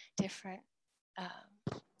different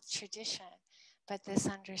tradition, but this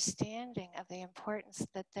understanding of the importance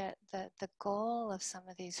that the goal of some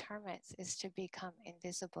of these hermits is to become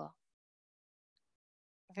invisible.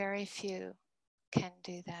 Very few can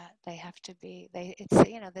do that. They have to be, it's,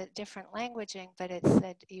 the different languaging, but it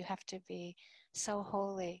said you have to be so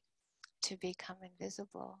holy to become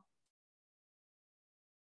invisible.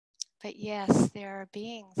 But yes, there are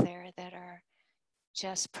beings there that are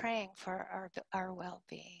just praying for our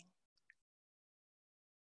well-being.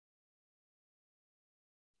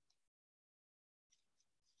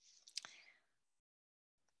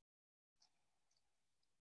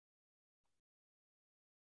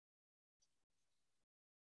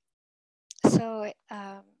 So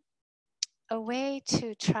a way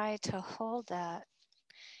to try to hold that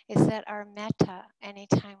is that our metta,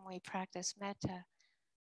 anytime we practice metta,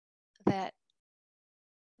 that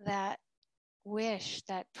wish,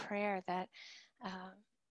 that prayer, that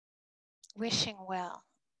wishing well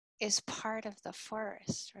is part of the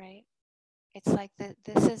forest, right? It's like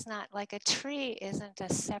this is not like a tree isn't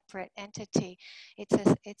a separate entity.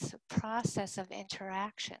 It's a process of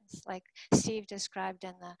interactions, like Steve described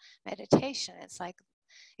in the meditation. It's like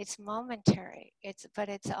it's momentary. But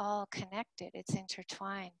it's all connected. It's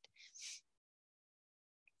intertwined.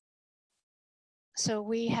 So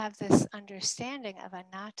we have this understanding of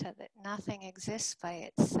anatta, that nothing exists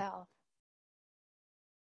by itself.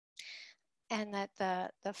 And that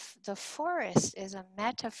the forest is a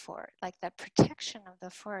metaphor, like the protection of the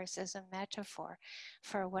forest is a metaphor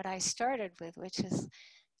for what I started with, which is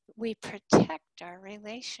we protect our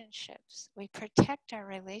relationships. We protect our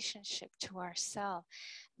relationship to ourselves.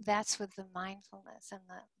 That's with the mindfulness and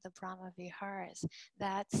the Brahma Viharas.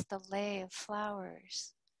 That's the lay of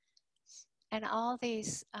flowers. And all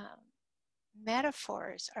these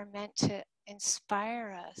metaphors are meant to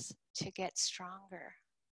inspire us to get stronger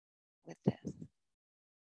with this,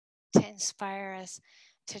 to inspire us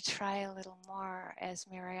to try a little more, as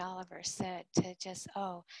Mary Oliver said, to just,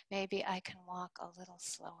 maybe I can walk a little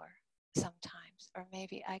slower sometimes, or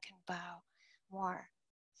maybe I can bow more.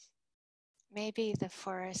 Maybe the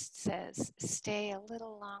forest says, stay a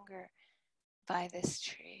little longer by this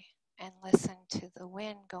tree and listen to the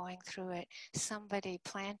wind going through it. Somebody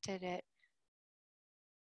planted it,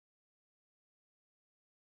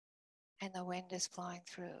 and the wind is blowing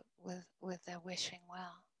through with a wishing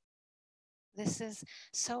well. This is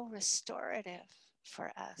so restorative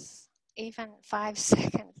for us, even 5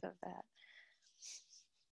 seconds of that.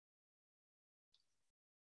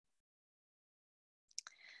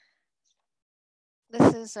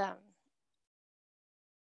 This is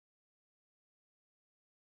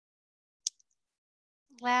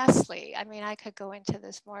lastly, I mean, I could go into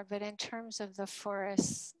this more, but in terms of the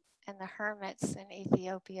forests and the hermits in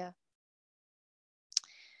Ethiopia,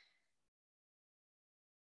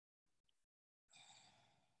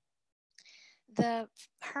 the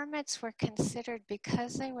hermits were considered,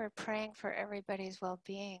 because they were praying for everybody's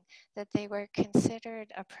well-being, that they were considered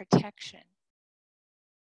a protection.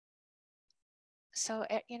 So,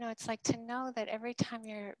 it's like to know that every time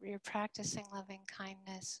you're practicing loving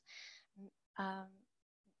kindness,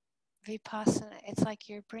 Vipassana, it's like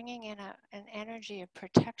you're bringing in an energy of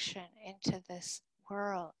protection into this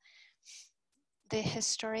world. The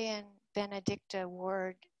historian Benedicta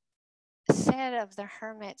Ward said of the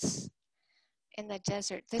hermits in the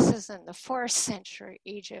desert, this is in the 4th century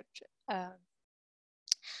Egypt,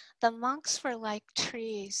 the monks were like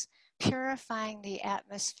trees purifying the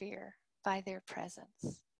atmosphere by their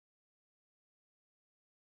presence.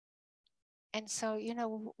 And so,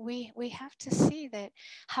 we have to see that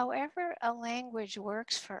however a language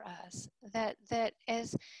works for us, that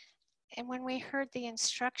as, and when we heard the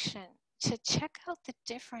instruction to check out the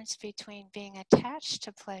difference between being attached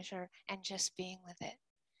to pleasure and just being with it,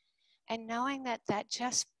 and knowing that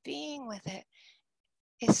just being with it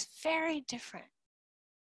is very different.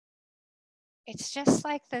 It's just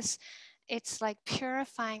like this, it's like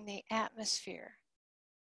purifying the atmosphere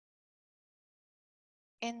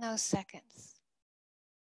in those seconds.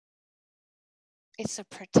 It's a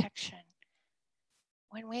protection.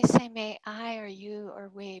 When we say, may I or you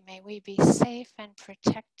or we, may we be safe and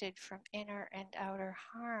protected from inner and outer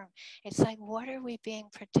harm, it's like, what are we being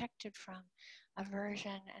protected from?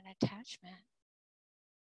 Aversion and attachment.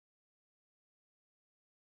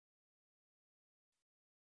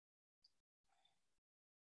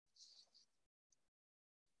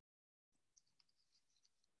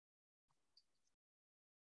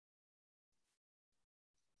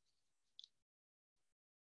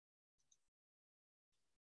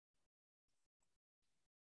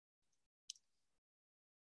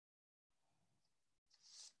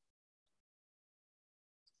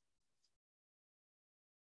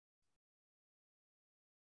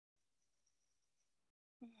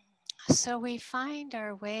 So we find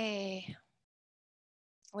our way,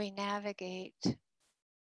 we navigate,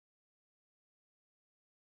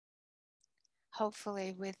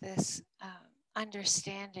 hopefully with this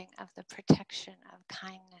understanding of the protection of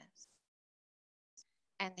kindness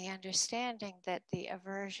and the understanding that the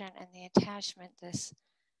aversion and the attachment, this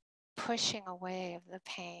pushing away of the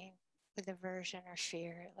pain with aversion or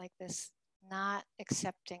fear, like this not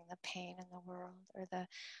accepting the pain in the world or the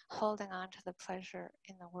holding on to the pleasure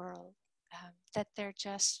in the world, that they're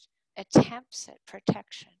just attempts at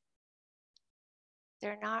protection.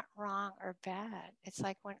 They're not wrong or bad. It's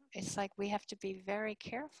like we have to be very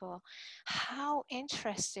careful. How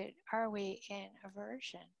interested are we in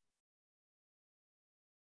aversion?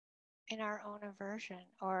 In our own aversion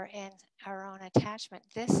or in our own attachment?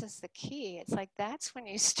 This is the key. It's like that's when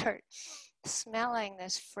you start smelling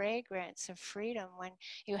this fragrance of freedom, when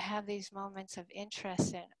you have these moments of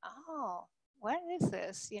interest in, oh, what is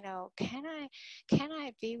this? You know, can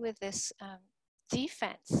I be with this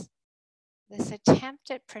defense? This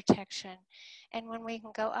attempt at protection, and when we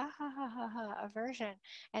can go aversion,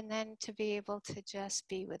 and then to be able to just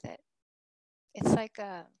be with it. It's like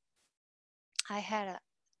I had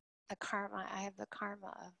the karma. I have the karma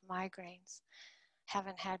of migraines.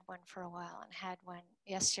 Haven't had one for a while, and had one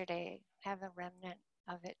yesterday. Have a remnant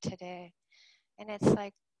of it today, and it's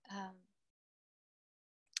like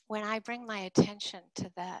when I bring my attention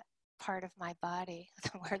to that part of my body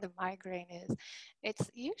where the migraine is, it's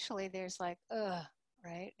usually there's like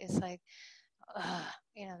right? It's like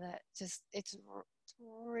you know, that just it's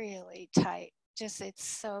really tight. Just it's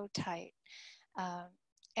so tight.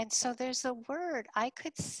 And so there's a word I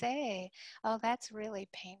could say, oh, that's really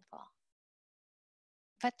painful.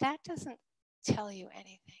 But that doesn't tell you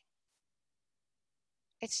anything.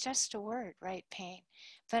 It's just a word, right? Pain.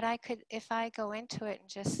 But I could, if I go into it and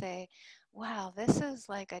just say, wow, this is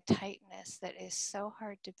like a tightness that is so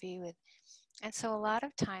hard to be with. And so a lot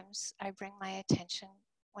of times I bring my attention,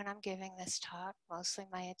 when I'm giving this talk, mostly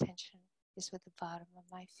my attention is with the bottom of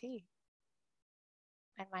my feet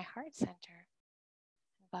and my heart center.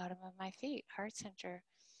 Bottom of my feet, heart center.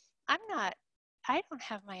 I don't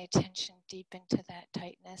have my attention deep into that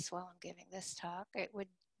tightness while I'm giving this talk. It would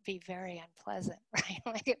be very unpleasant, right?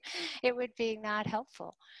 Like it would be not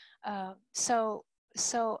helpful. So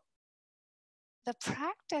the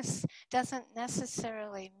practice doesn't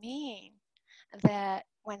necessarily mean that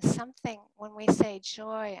when we say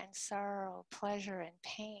joy and sorrow, pleasure and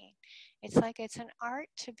pain, it's like it's an art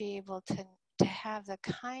to be able to have the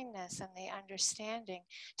kindness and the understanding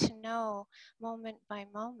to know moment by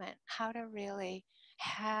moment how to really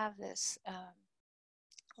have this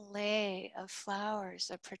lay of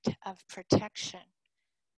flowers of protection.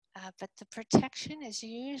 But the protection is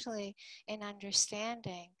usually in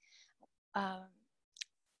understanding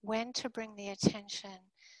when to bring the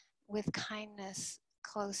attention with kindness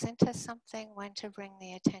close into something, when to bring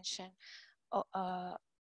the attention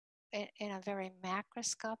in a very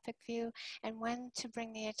macroscopic view, and when to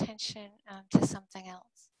bring the attention to something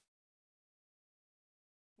else.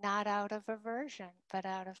 Not out of aversion, but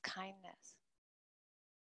out of kindness.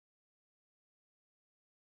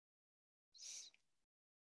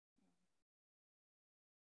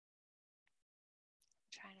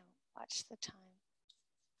 I'm trying to watch the time.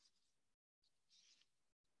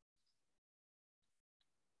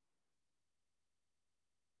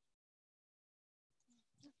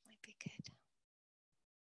 That might be good.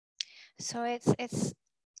 So it's.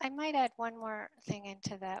 I might add one more thing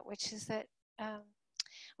into that, which is that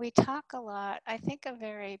we talk a lot. I think a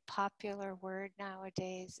very popular word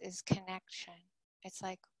nowadays is connection. It's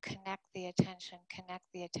like connect the attention, connect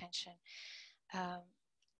the attention.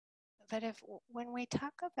 But when we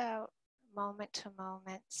talk about moment to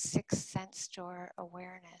moment, sixth sense door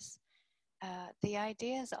awareness, the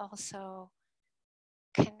idea is also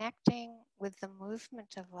connecting with the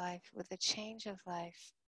movement of life, with the change of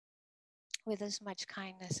life, with as much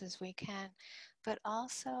kindness as we can, but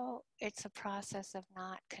also it's a process of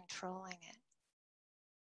not controlling it.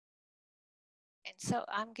 And so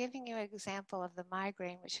I'm giving you an example of the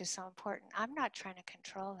migraine, which is so important. I'm not trying to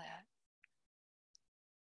control that.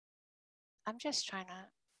 I'm just trying to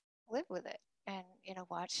live with it and,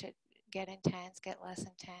 watch it get intense, get less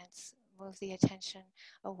intense, move the attention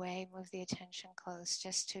away, move the attention close,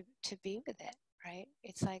 just to be with it, right?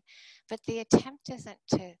 It's like, but the attempt isn't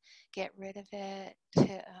to get rid of it,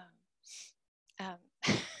 to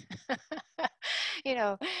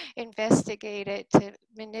investigate it, to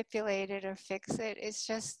manipulate it or fix it.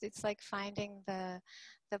 It's like finding the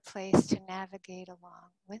place to navigate along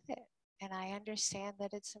with it. And I understand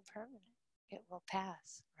that it's impermanent. it will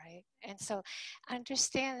pass, right? And so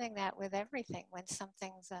understanding that with everything, when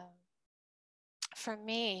something's, for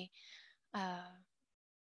me,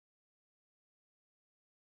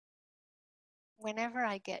 whenever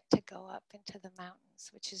I get to go up into the mountains,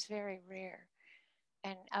 which is very rare,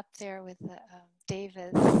 and up there with the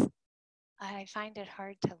Davis, I find it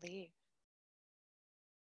hard to leave.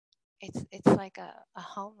 It's like a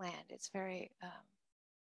homeland. It's very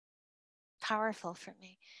powerful for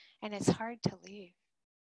me, and it's hard to leave.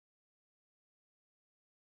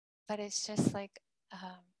 But it's just like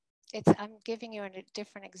I'm giving you a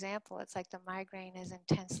different example. It's like the migraine is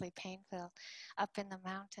intensely painful up in the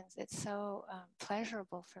mountains. It's so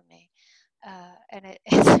pleasurable for me. And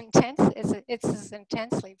it's intense. It's as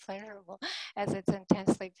intensely pleasurable as it's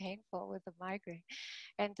intensely painful with the migraine.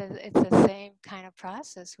 And it's the same kind of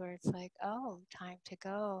process where it's like, oh, time to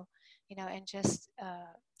go, and just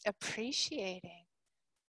appreciating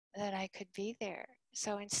that I could be there.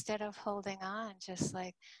 So instead of holding on, just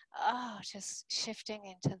like, just shifting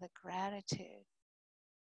into the gratitude.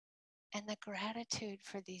 And the gratitude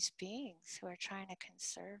for these beings who are trying to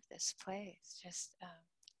conserve this place. Just,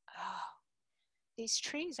 these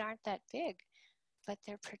trees aren't that big, but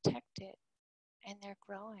they're protected and they're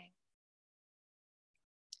growing.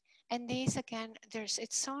 And these, again,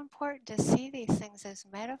 it's so important to see these things as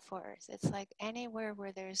metaphors. It's like anywhere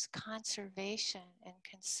where there's conservation and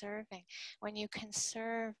conserving. When you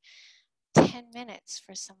conserve 10 minutes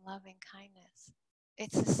for some loving kindness,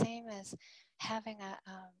 it's the same as having a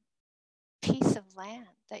piece of land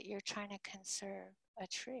that you're trying to conserve, a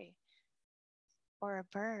tree or a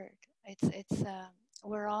bird.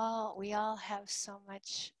 We all have so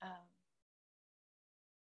much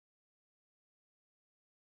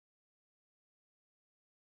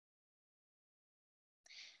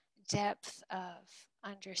depth of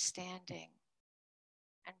understanding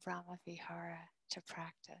and Brahma Vihara to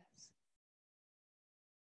practice.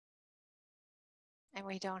 And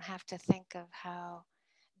we don't have to think of how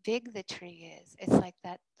big the tree is. It's like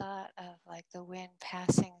that thought of like the wind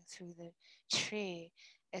passing through the tree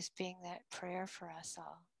as being that prayer for us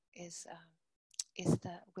all is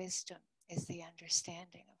the wisdom, is the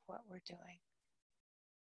understanding of what we're doing.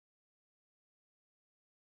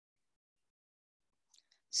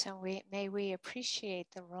 So may we appreciate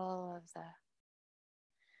the role of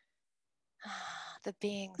the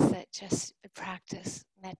beings that just practice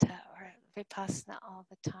metta or vipassana all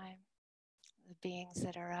the time. The beings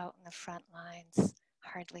that are out in the front lines,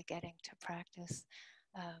 hardly getting to practice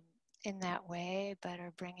in that way, but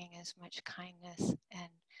are bringing as much kindness and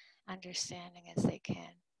understanding as they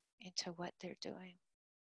can into what they're doing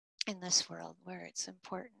in this world where it's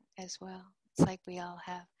important as well. It's like we all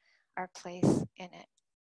have our place in it.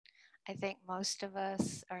 I think most of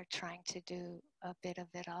us are trying to do a bit of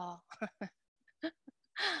it all.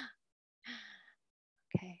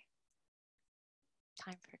 Okay.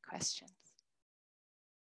 Time for questions.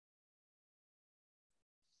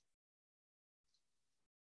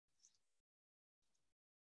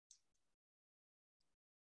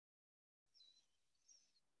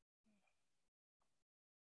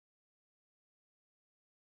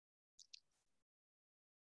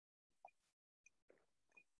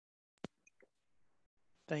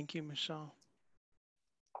 Thank you, Michelle.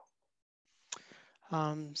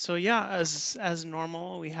 So yeah, as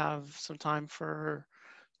normal, we have some time for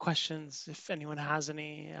questions. If anyone has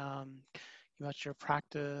any about your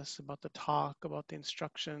practice, about the talk, about the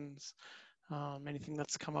instructions, anything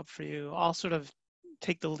that's come up for you, I'll sort of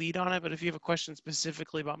take the lead on it. But if you have a question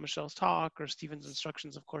specifically about Michelle's talk or Stephen's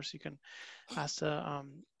instructions, of course, you can ask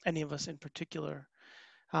any of us in particular.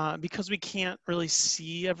 Because we can't really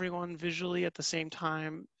see everyone visually at the same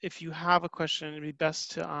time, if you have a question, it'd be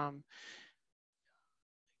best to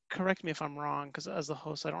correct me if I'm wrong, because as the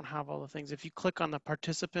host, I don't have all the things. If you click on the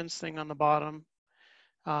participants thing on the bottom,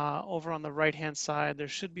 over on the right-hand side, there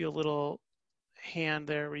should be a little hand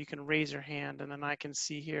there where you can raise your hand, and then I can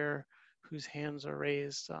see here whose hands are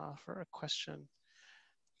raised for a question.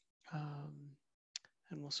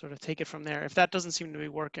 And we'll sort of take it from there. If that doesn't seem to be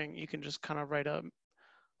working, you can just kind of write a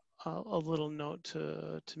little note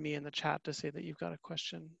to me in the chat to say that you've got a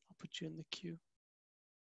question. I'll put you in the queue.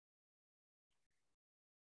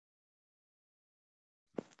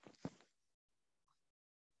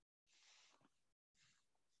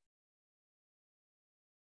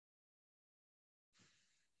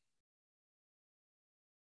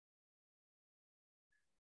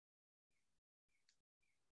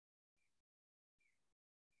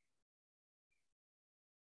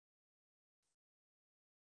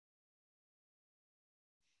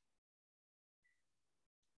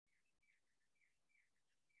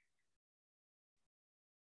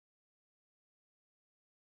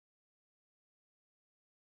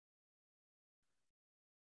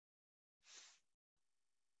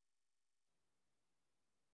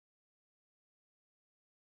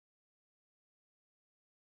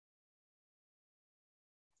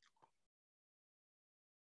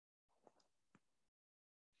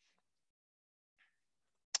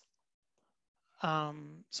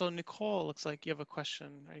 So Nicole, looks like you have a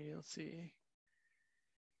question. Are you, let's see.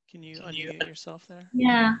 Can you unmute yourself there?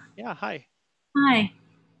 Yeah. Yeah, hi. Hi.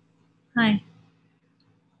 Hi.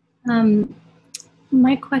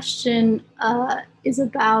 My question is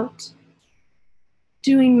about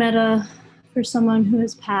doing metta for someone who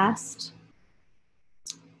has passed.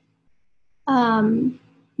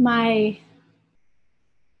 My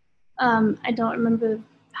I don't remember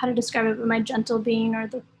how to describe it, but my gentle being, or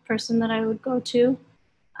the person that I would go to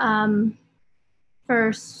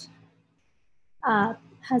first,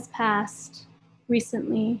 has passed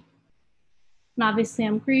recently. And obviously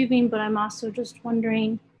I'm grieving, but I'm also just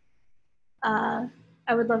wondering, I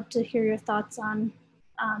would love to hear your thoughts on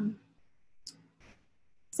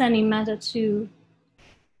sending metta to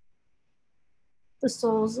the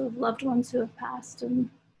souls of loved ones who have passed, and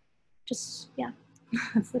just, yeah,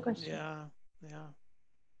 that's the question. Yeah, yeah.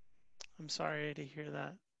 I'm sorry to hear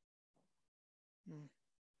that.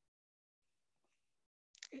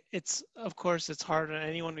 It's, of course, it's hard on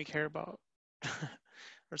anyone we care about.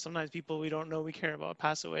 Or sometimes people we don't know we care about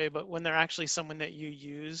pass away, but when they're actually someone that you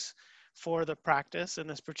use for the practice in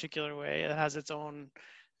this particular way, it has its own,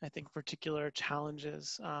 I think, particular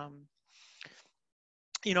challenges. I'll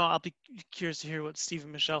be curious to hear what Steve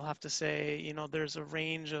and Michelle have to say. There's a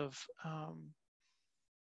range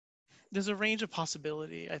of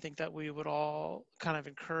possibility, I think, that we would all kind of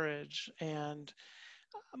encourage, and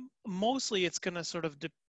mostly it's going to sort of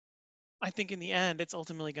I think in the end, it's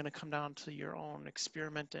ultimately going to come down to your own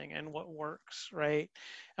experimenting and what works, right?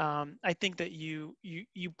 I think that you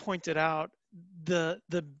pointed out the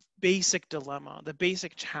basic dilemma, the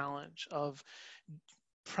basic challenge of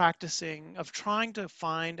practicing, of trying to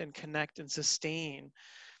find and connect and sustain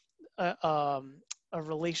a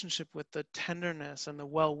relationship with the tenderness and the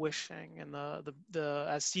well-wishing and the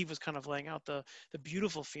as Steve was kind of laying out, the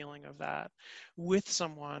beautiful feeling of that with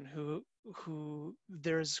someone who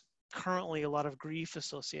there's currently a lot of grief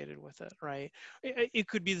associated with it, right? It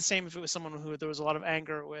could be the same if it was someone who there was a lot of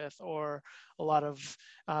anger with, or a lot of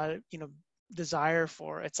desire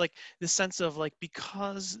for. It's like this sense of, like,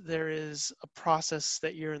 because there is a process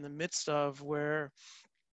that you're in the midst of where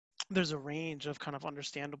there's a range of kind of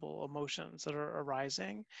understandable emotions that are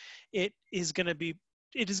arising, it is going to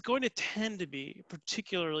tend to be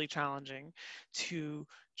particularly challenging to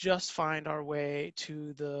just find our way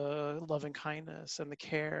to the loving kindness and the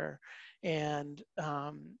care. And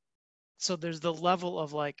so there's the level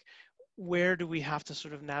of, like, where do we have to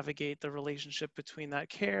sort of navigate the relationship between that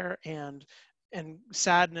care and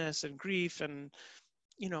sadness and grief, and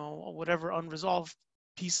whatever unresolved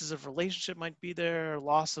pieces of relationship might be there,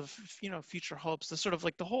 loss of future hopes, the sort of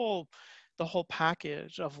like the whole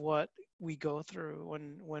package of what we go through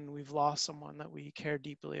when we've lost someone that we care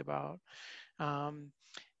deeply about.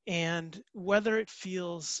 And whether it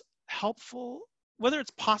feels helpful, whether it's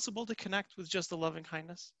possible to connect with just the loving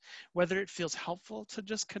kindness, whether it feels helpful to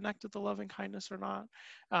just connect with the loving kindness or not,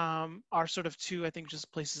 are sort of two, I think,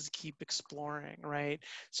 just places to keep exploring, right?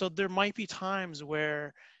 So there might be times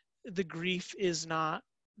where the grief is not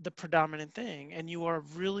the predominant thing, and you are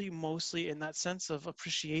really mostly in that sense of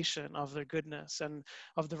appreciation of their goodness and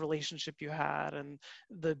of the relationship you had and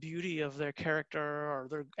the beauty of their character or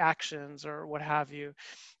their actions or what have you.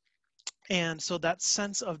 And so that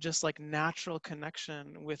sense of just like natural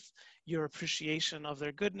connection with your appreciation of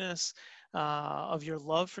their goodness, of your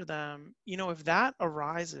love for them, if that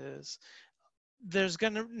arises,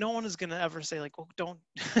 no one is gonna ever say, like, oh, don't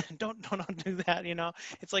don't do that.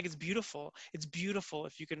 It's like, it's beautiful if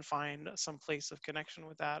you can find some place of connection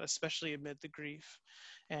with that, especially amid the grief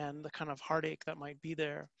and the kind of heartache that might be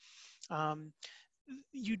there. um,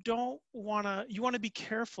 you want to be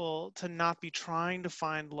careful to not be trying to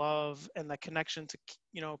find love and that connection to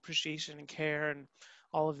appreciation and care and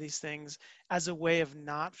all of these things as a way of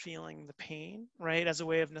not feeling the pain, right? As a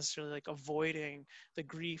way of necessarily, like, avoiding the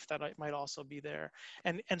grief that might also be there.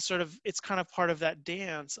 And sort of, it's kind of part of that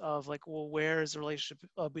dance of, like, well, where is the relationship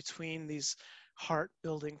between these heart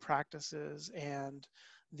building practices and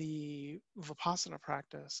the Vipassana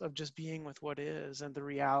practice of just being with what is, and the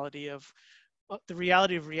reality of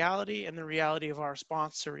reality and the reality of our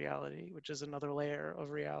response to reality, which is another layer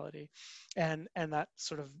of reality, and that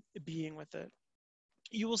sort of being with it.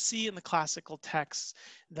 You will see in the classical texts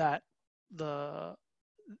that the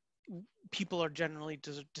people are generally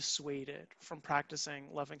dissuaded from practicing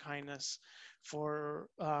loving kindness for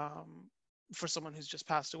someone who's just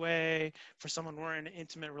passed away, for someone we're in an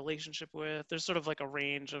intimate relationship with. There's sort of like a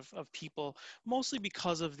range of people, mostly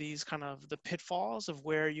because of these kind of the pitfalls of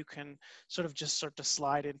where you can sort of just start to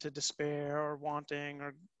slide into despair or wanting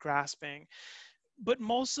or grasping. but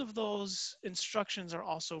most of those instructions are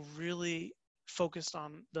also really focused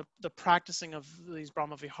on the practicing of these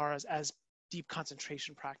Brahma Viharas as deep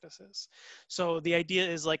concentration practices. So the idea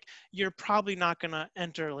is like, you're probably not going to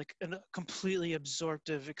enter like a completely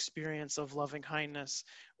absorptive experience of loving kindness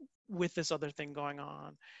with this other thing going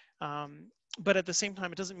on. But at the same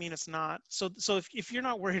time, it doesn't mean it's not. So if you're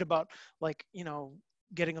not worried about like,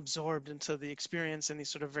 getting absorbed into the experience in these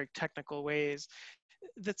sort of very technical ways,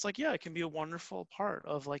 that's like, yeah, it can be a wonderful part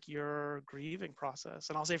of like your grieving process.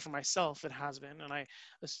 And I'll say for myself, it has been, and I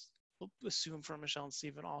assume for Michelle and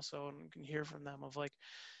Stephen also, and can hear from them of like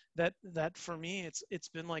that for me, it's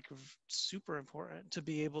been like super important to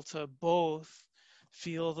be able to both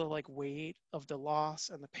feel the like weight of the loss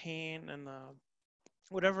and the pain and the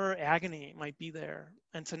whatever agony might be there,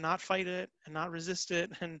 and to not fight it and not resist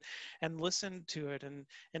it, and listen to it and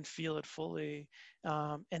feel it fully.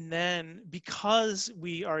 And then because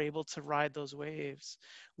we are able to ride those waves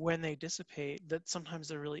when they dissipate, that sometimes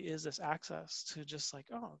there really is this access to just like,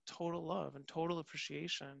 oh, total love and total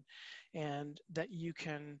appreciation. And that you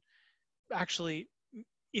can actually,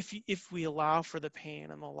 if we allow for the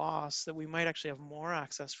pain and the loss, that we might actually have more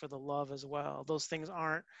access for the love as well. Those things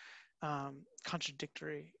aren't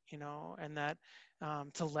contradictory, and that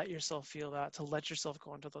to let yourself feel that, to let yourself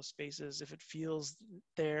go into those spaces, if it feels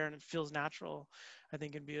there and it feels natural, I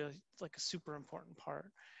think it'd be like a super important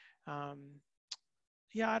part. Um,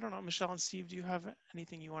 yeah, I don't know, Michelle and Steve, do you have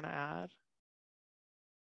anything you want to add?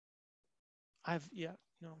 Yeah,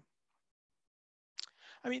 no.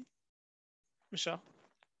 I mean, Michelle,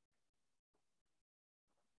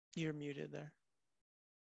 you're muted there.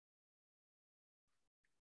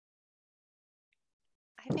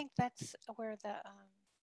 I think that's where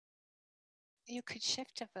you could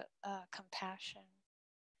shift to compassion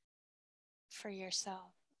for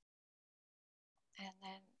yourself, and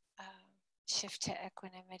then shift to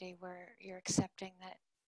equanimity, where you're accepting that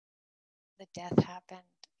the death happened,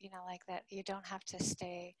 like that. You don't have to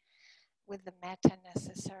stay with the metta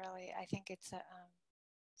necessarily. I think it's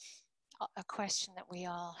a question that we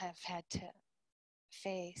all have had to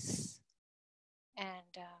face, and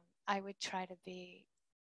I would try to be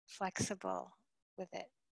flexible with it,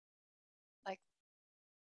 like,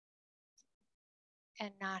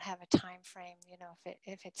 and not have a time frame.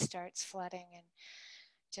 If it starts flooding, and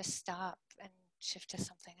just stop and shift to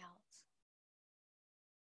something else.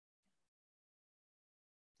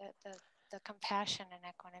 The compassion and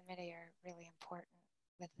equanimity are really important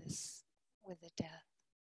with the death.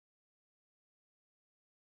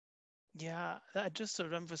 Yeah, just to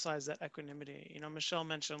emphasize that equanimity. Michelle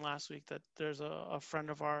mentioned last week that there's a friend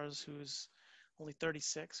of ours who's only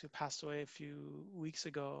 36 who passed away a few weeks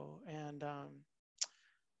ago, and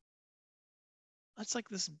it's like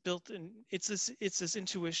this built-in. It's this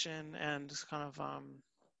intuition and this kind of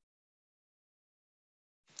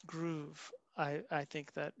groove. I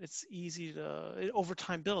think that it's easy to, it over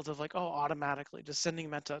time builds of like, oh, automatically just sending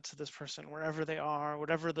metta to this person wherever they are,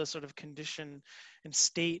 whatever the sort of condition and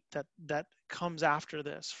state that comes after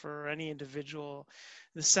this for any individual,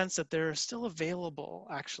 the sense that they're still available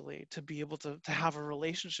actually to be able to have a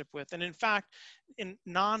relationship with. And in fact, in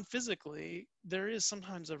non-physically, there is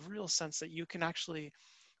sometimes a real sense that you can actually,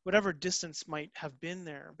 whatever distance might have been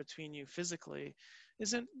there between you physically,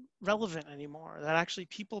 isn't relevant anymore. That actually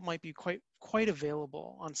people might be quite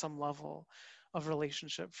available on some level of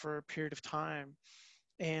relationship for a period of time,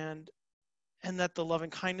 and that the loving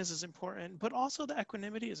kindness is important, but also the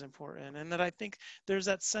equanimity is important, and that I think there's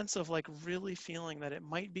that sense of like really feeling that it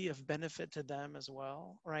might be of benefit to them as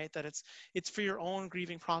well, right? That it's for your own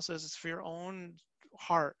grieving process, it's for your own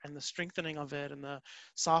heart and the strengthening of it and the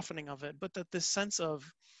softening of it, but that this sense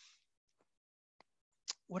of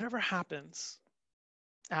whatever happens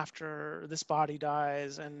after this body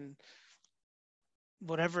dies and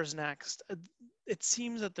whatever's next, it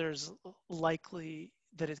seems that there's likely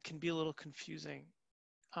that it can be a little confusing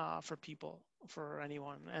for people, for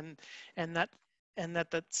anyone, and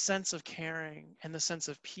that sense of caring and the sense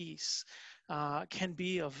of peace can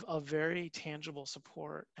be of very tangible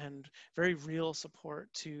support and very real support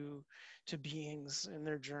to beings in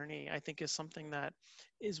their journey. I think is something that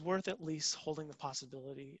is worth at least holding the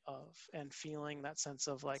possibility of, and feeling that sense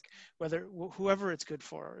of like, whether whoever it's good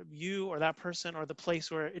for, you or that person or the place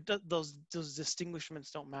where it does, those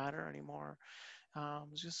distinguishments don't matter anymore.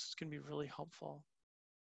 It's just can be really helpful.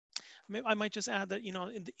 I might just add that,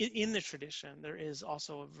 in the tradition, there is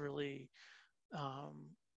also a really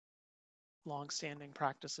long-standing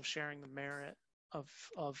practice of sharing the merit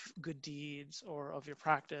of good deeds or of your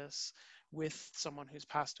practice with someone who's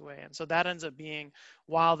passed away. And so that ends up being,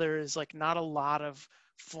 while there is like not a lot of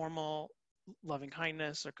formal loving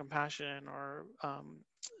kindness or compassion or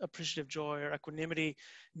appreciative joy or equanimity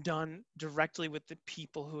done directly with the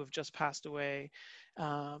people who have just passed away,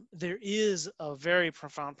 there is a very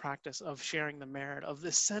profound practice of sharing the merit of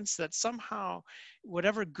this sense that somehow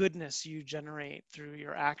whatever goodness you generate through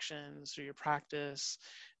your actions, through your practice,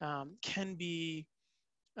 can be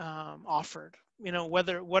offered,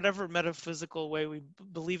 whatever metaphysical way we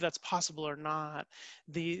believe that's possible or not.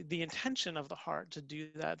 The intention of the heart to do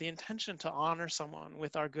that, the intention to honor someone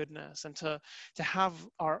with our goodness, and to have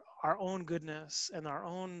our own goodness and our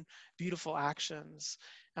own beautiful actions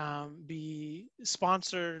be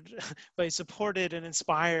sponsored by, supported and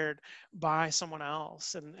inspired by someone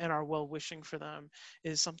else, and our well-wishing for them,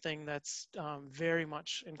 is something that's very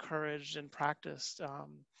much encouraged and practiced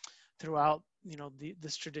throughout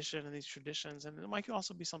this tradition and these traditions. And it might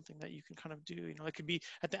also be something that you can kind of do, it could be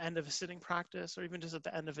at the end of a sitting practice, or even just at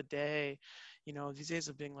the end of a day, these days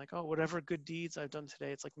of being like, oh, whatever good deeds I've done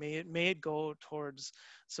today, it's like, may it go towards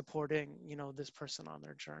supporting this person on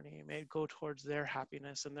their journey, may it go towards their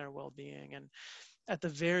happiness and their well-being. And at the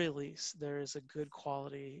very least, there is a good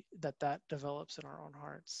quality that develops in our own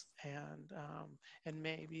hearts, and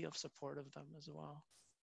may be of support of them as well.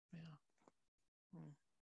 Yeah.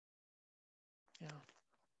 Yeah.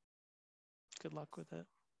 Good luck with it.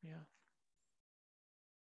 Yeah.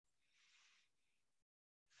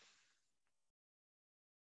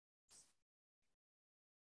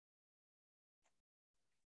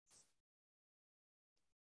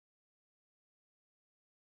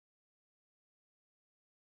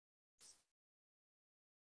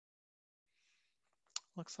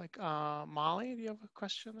 Looks like Molly, do you have a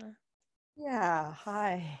question there? Yeah,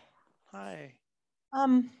 hi. Hi.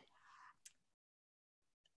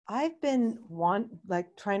 I've been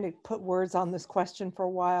trying to put words on this question for a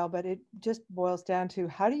while, but it just boils down to,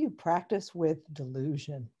 how do you practice with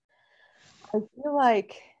delusion? I feel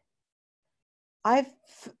like I've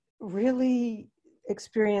really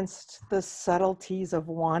experienced the subtleties of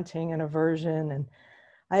wanting and aversion, and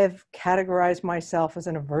I have categorized myself as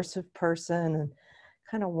an aversive person, and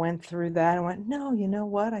kind of went through that and went, no, you know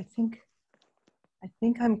what? I think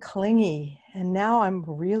I'm clingy, and now I'm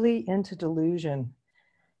really into delusion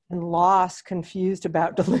and lost, confused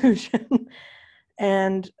about delusion.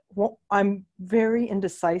 And I'm very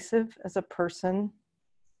indecisive as a person.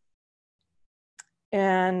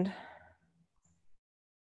 And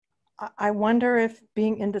I wonder if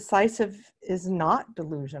being indecisive is not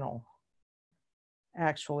delusional,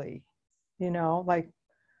 actually. Like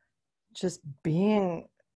just being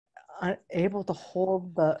unable to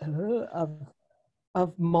hold the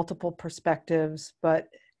of multiple perspectives. But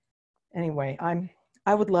anyway,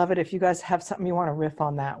 I would love it if you guys have something you want to riff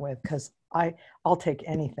on that with, because I'll take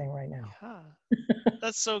anything right now. Yeah.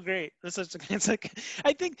 That's so great. It's like,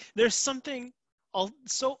 I think there's something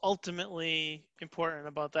so ultimately important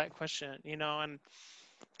about that question, and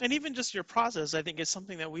even just your process, I think, is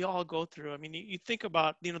something that we all go through. I mean, you think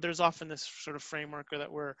about, there's often this sort of framework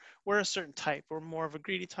that we're a certain type. We're more of a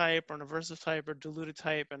greedy type, or an aversive type, or deluded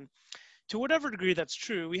type, and to whatever degree that's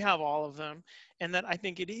true, we have all of them. And that, I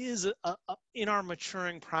think, it is in our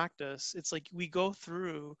maturing practice, it's like we go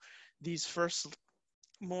through these first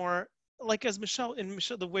more, like, as Michelle,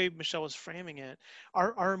 the way Michelle was framing it,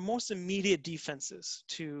 our most immediate defenses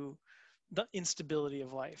to the instability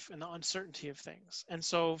of life and the uncertainty of things. And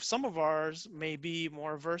so some of ours may be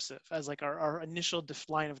more aversive, as like our initial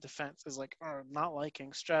line of defense is like, not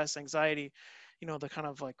liking, stress, anxiety, the kind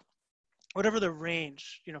of like, whatever the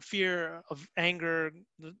range, fear, of anger,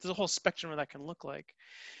 there's a whole spectrum of that can look like.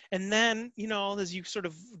 And then, as you sort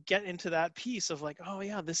of get into that piece of like, oh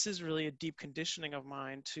yeah, this is really a deep conditioning of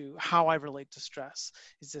mine to how I relate to stress,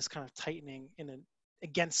 is this kind of tightening in an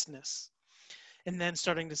againstness. And then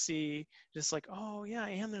starting to see just like, oh yeah,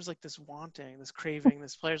 and there's like this wanting, this craving,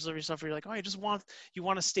 this pleasure of yourself, where you're like, oh, you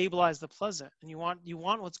want to stabilize the pleasant, and you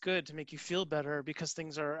want what's good to make you feel better because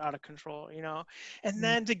things are out of control, and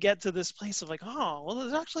then to get to this place of like, oh, well,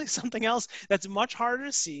 there's actually something else that's much harder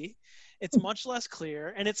to see, it's much less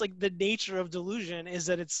clear, and it's like the nature of delusion is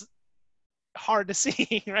that it's hard to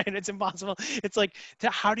see, right? It's impossible. It's like,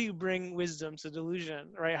 how do you bring wisdom to delusion,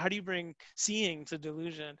 right? How do you bring seeing to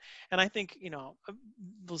delusion? And I think,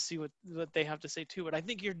 we'll see what they have to say too, but I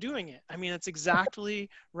think you're doing it. I mean, that's exactly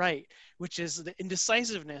right, which is the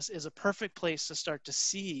indecisiveness is a perfect place to start to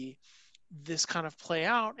see this kind of play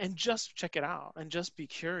out, and just check it out and just be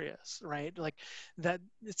curious, right? Like that,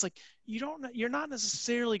 it's like you're not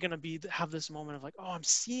necessarily going to have this moment of like, oh, I'm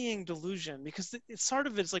seeing delusion, because it's sort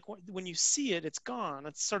of, it's like when you see it, it's gone.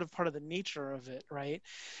 It's sort of part of the nature of it, right?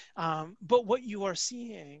 But what you are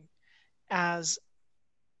seeing as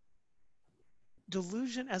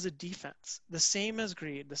delusion as a defense, the same as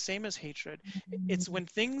greed, the same as hatred. It's when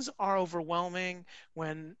things are overwhelming,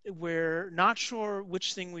 when we're not sure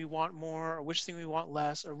which thing we want more or which thing we want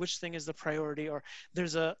less or which thing is the priority, or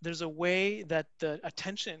there's a way that the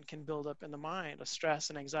attention can build up in the mind, a stress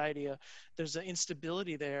and anxiety, there's an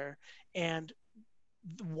instability there. And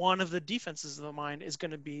one of the defenses of the mind is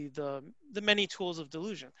going to be the many tools of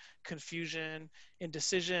delusion: confusion,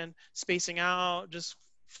 indecision, spacing out, just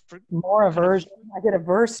for More kind of, aversion. I get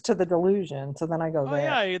averse to the delusion, so then I go oh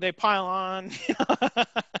there. yeah, they pile on.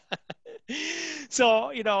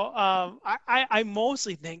 So I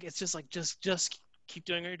mostly think it's just like just keep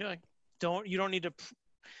doing what you're doing. You don't need to.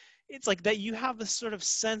 It's like that you have this sort of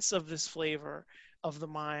sense of this flavor of the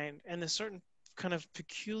mind and this certain kind of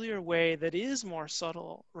peculiar way that is more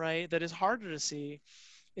subtle, right? That is harder to see,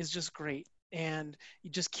 is just great. And you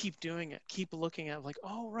just keep doing it, keep looking at it, like,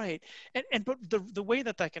 oh, right. But the way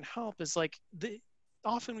that can help is like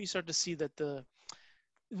often we start to see that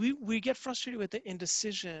we get frustrated with the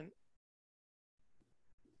indecision,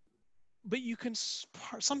 but you can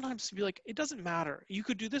sometimes be like, it doesn't matter. You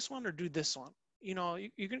could do this one or do this one.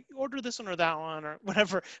 You can order this one or that one or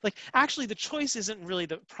whatever. Like, actually, the choice isn't really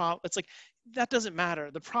the problem. It's like, that doesn't matter.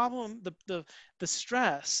 The problem, the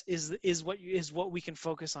stress is what we can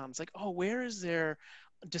focus on. It's like, oh, where is there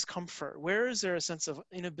discomfort? Where is there a sense of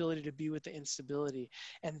inability to be with the instability?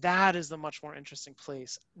 And that is the much more interesting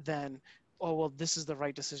place than, oh, well, this is the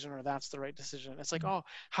right decision or that's the right decision. It's like, oh,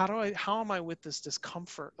 how am I with this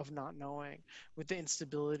discomfort of not knowing, with the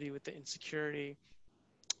instability, with the insecurity?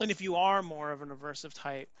 And if you are more of an aversive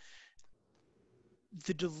type,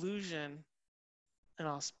 the delusion, and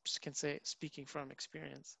I can say, speaking from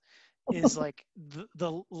experience, is like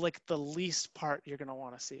the least part you're gonna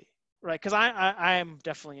want to see, right? Because I am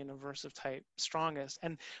definitely an aversive type, strongest,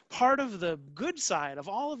 and part of the good side of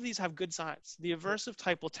all of these have good sides. The aversive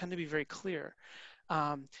type will tend to be very clear,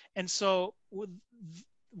 and so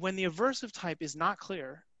when the aversive type is not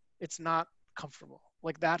clear, it's not comfortable.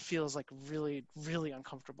 Like, that feels like really, really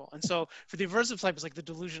uncomfortable. And so for the aversive type, it's like the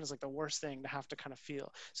delusion is like the worst thing to have to kind of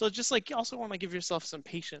feel. So it's just like, you also want to give yourself some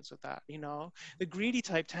patience with that. The greedy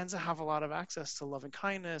type tends to have a lot of access to love and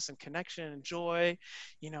kindness and connection and joy,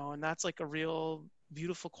 and that's like a real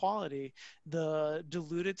beautiful quality. The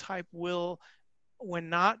deluded type will, when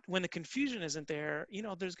the confusion isn't there,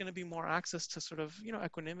 there's going to be more access to sort of,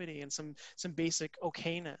 equanimity and some basic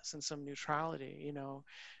okayness and some neutrality,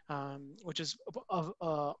 which is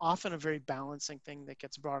often a very balancing thing that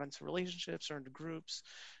gets brought into relationships or into groups.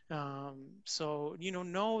 So,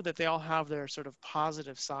 know that they all have their sort of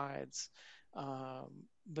positive sides,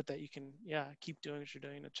 but that you can, keep doing what you're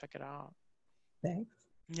doing to check it out. Thanks.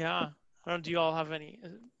 Yeah. I don't know, do you all have any,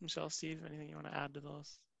 Michelle, Steve, anything you want to add to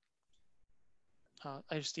those?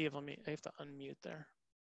 Steve, I have to unmute there.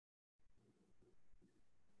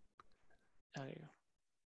 There you go.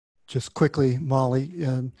 Just quickly, Molly,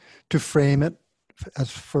 to frame it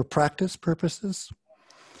as for practice purposes,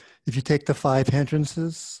 if you take the 5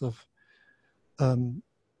 hindrances of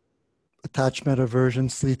attachment, aversion,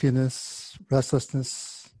 sleepiness,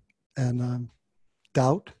 restlessness, and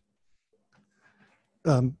doubt,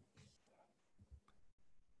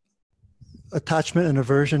 attachment and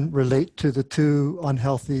aversion relate to the 2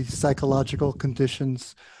 unhealthy psychological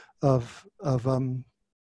conditions of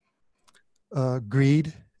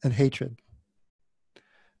greed and hatred.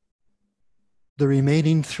 The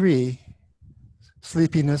remaining 3,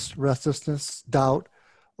 sleepiness, restlessness, doubt,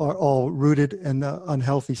 are all rooted in the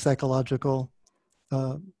unhealthy psychological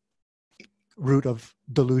root of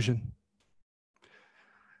delusion.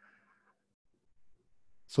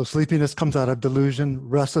 So sleepiness comes out of delusion,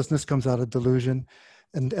 restlessness comes out of delusion,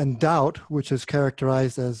 and doubt, which is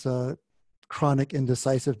characterized as chronic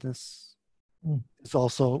indecisiveness, is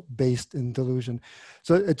also based in delusion.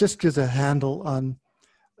 So it just gives a handle on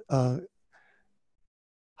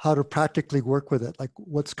how to practically work with it, like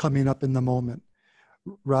what's coming up in the moment,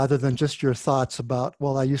 rather than just your thoughts about,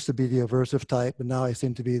 well, I used to be the aversive type, and now I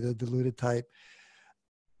seem to be the deluded type.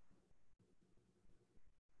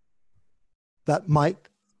 That might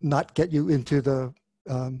not get you into the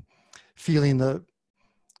feeling the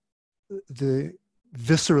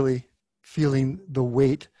viscerally feeling the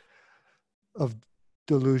weight of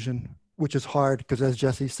delusion, which is hard because, as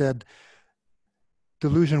Jesse said,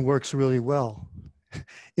 delusion works really well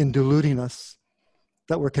in deluding us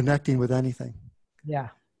that we're connecting with anything. Yeah.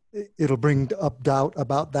 It'll bring up doubt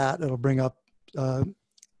about that. It'll bring up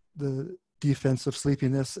the defense of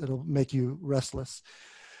sleepiness. It'll make you restless.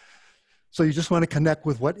 So you just want to connect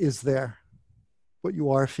with what is there, what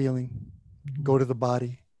you are feeling. Go to the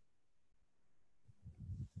body.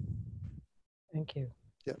 Thank you.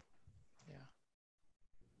 Yep. Yeah.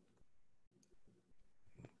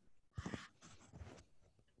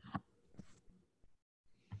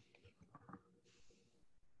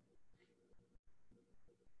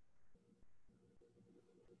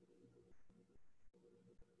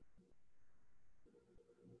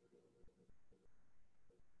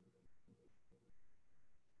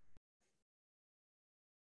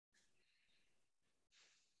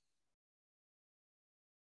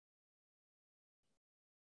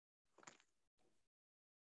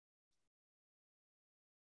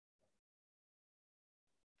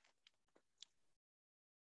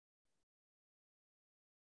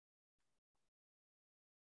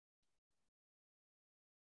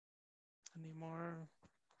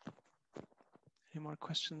 Any more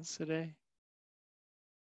questions today?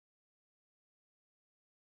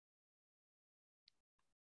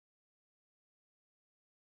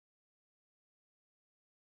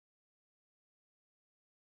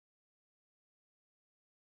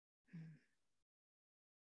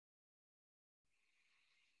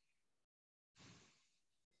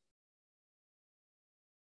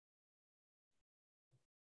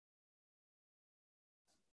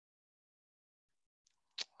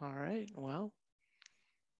 All right. Well,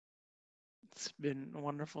 it's been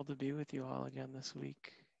wonderful to be with you all again this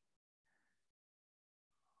week.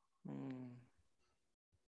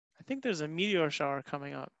 I think there's a meteor shower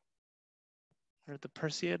coming up, or the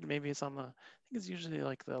Perseid. Maybe it's on the, I think it's usually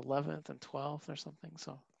like the 11th and 12th or something.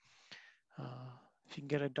 So if you can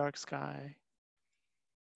get a dark sky.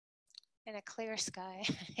 In a clear sky,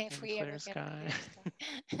 if In we a ever clear get sky. a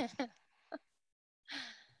clear sky.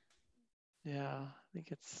 Yeah, I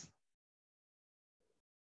think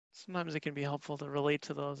sometimes it can be helpful to relate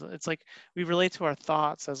to those. It's like we relate to our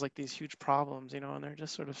thoughts as like these huge problems, and they're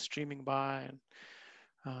just sort of streaming by,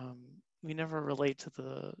 and we never relate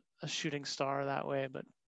to a shooting star that way. But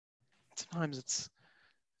sometimes it's,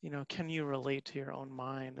 can you relate to your own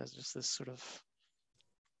mind as just this sort of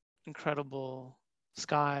incredible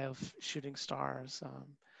sky of shooting stars?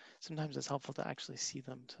 Sometimes it's helpful to actually see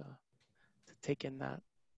them, to take in that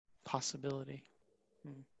possibility.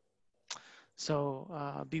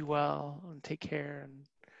 So be well and take care, and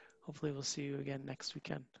hopefully we'll see you again next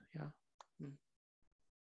weekend. Yeah.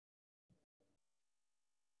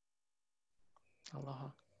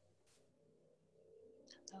 Aloha.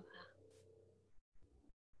 Aloha.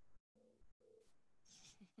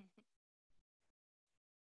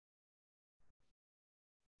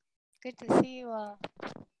 Good to see you all.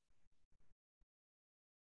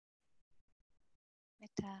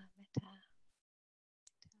 Metta, metta.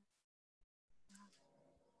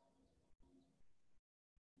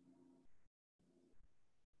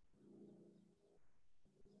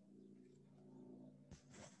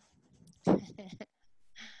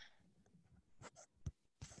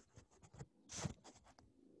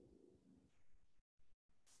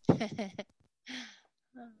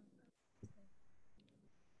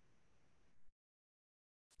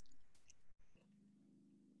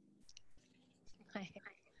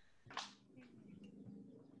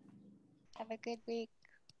 Have a good week.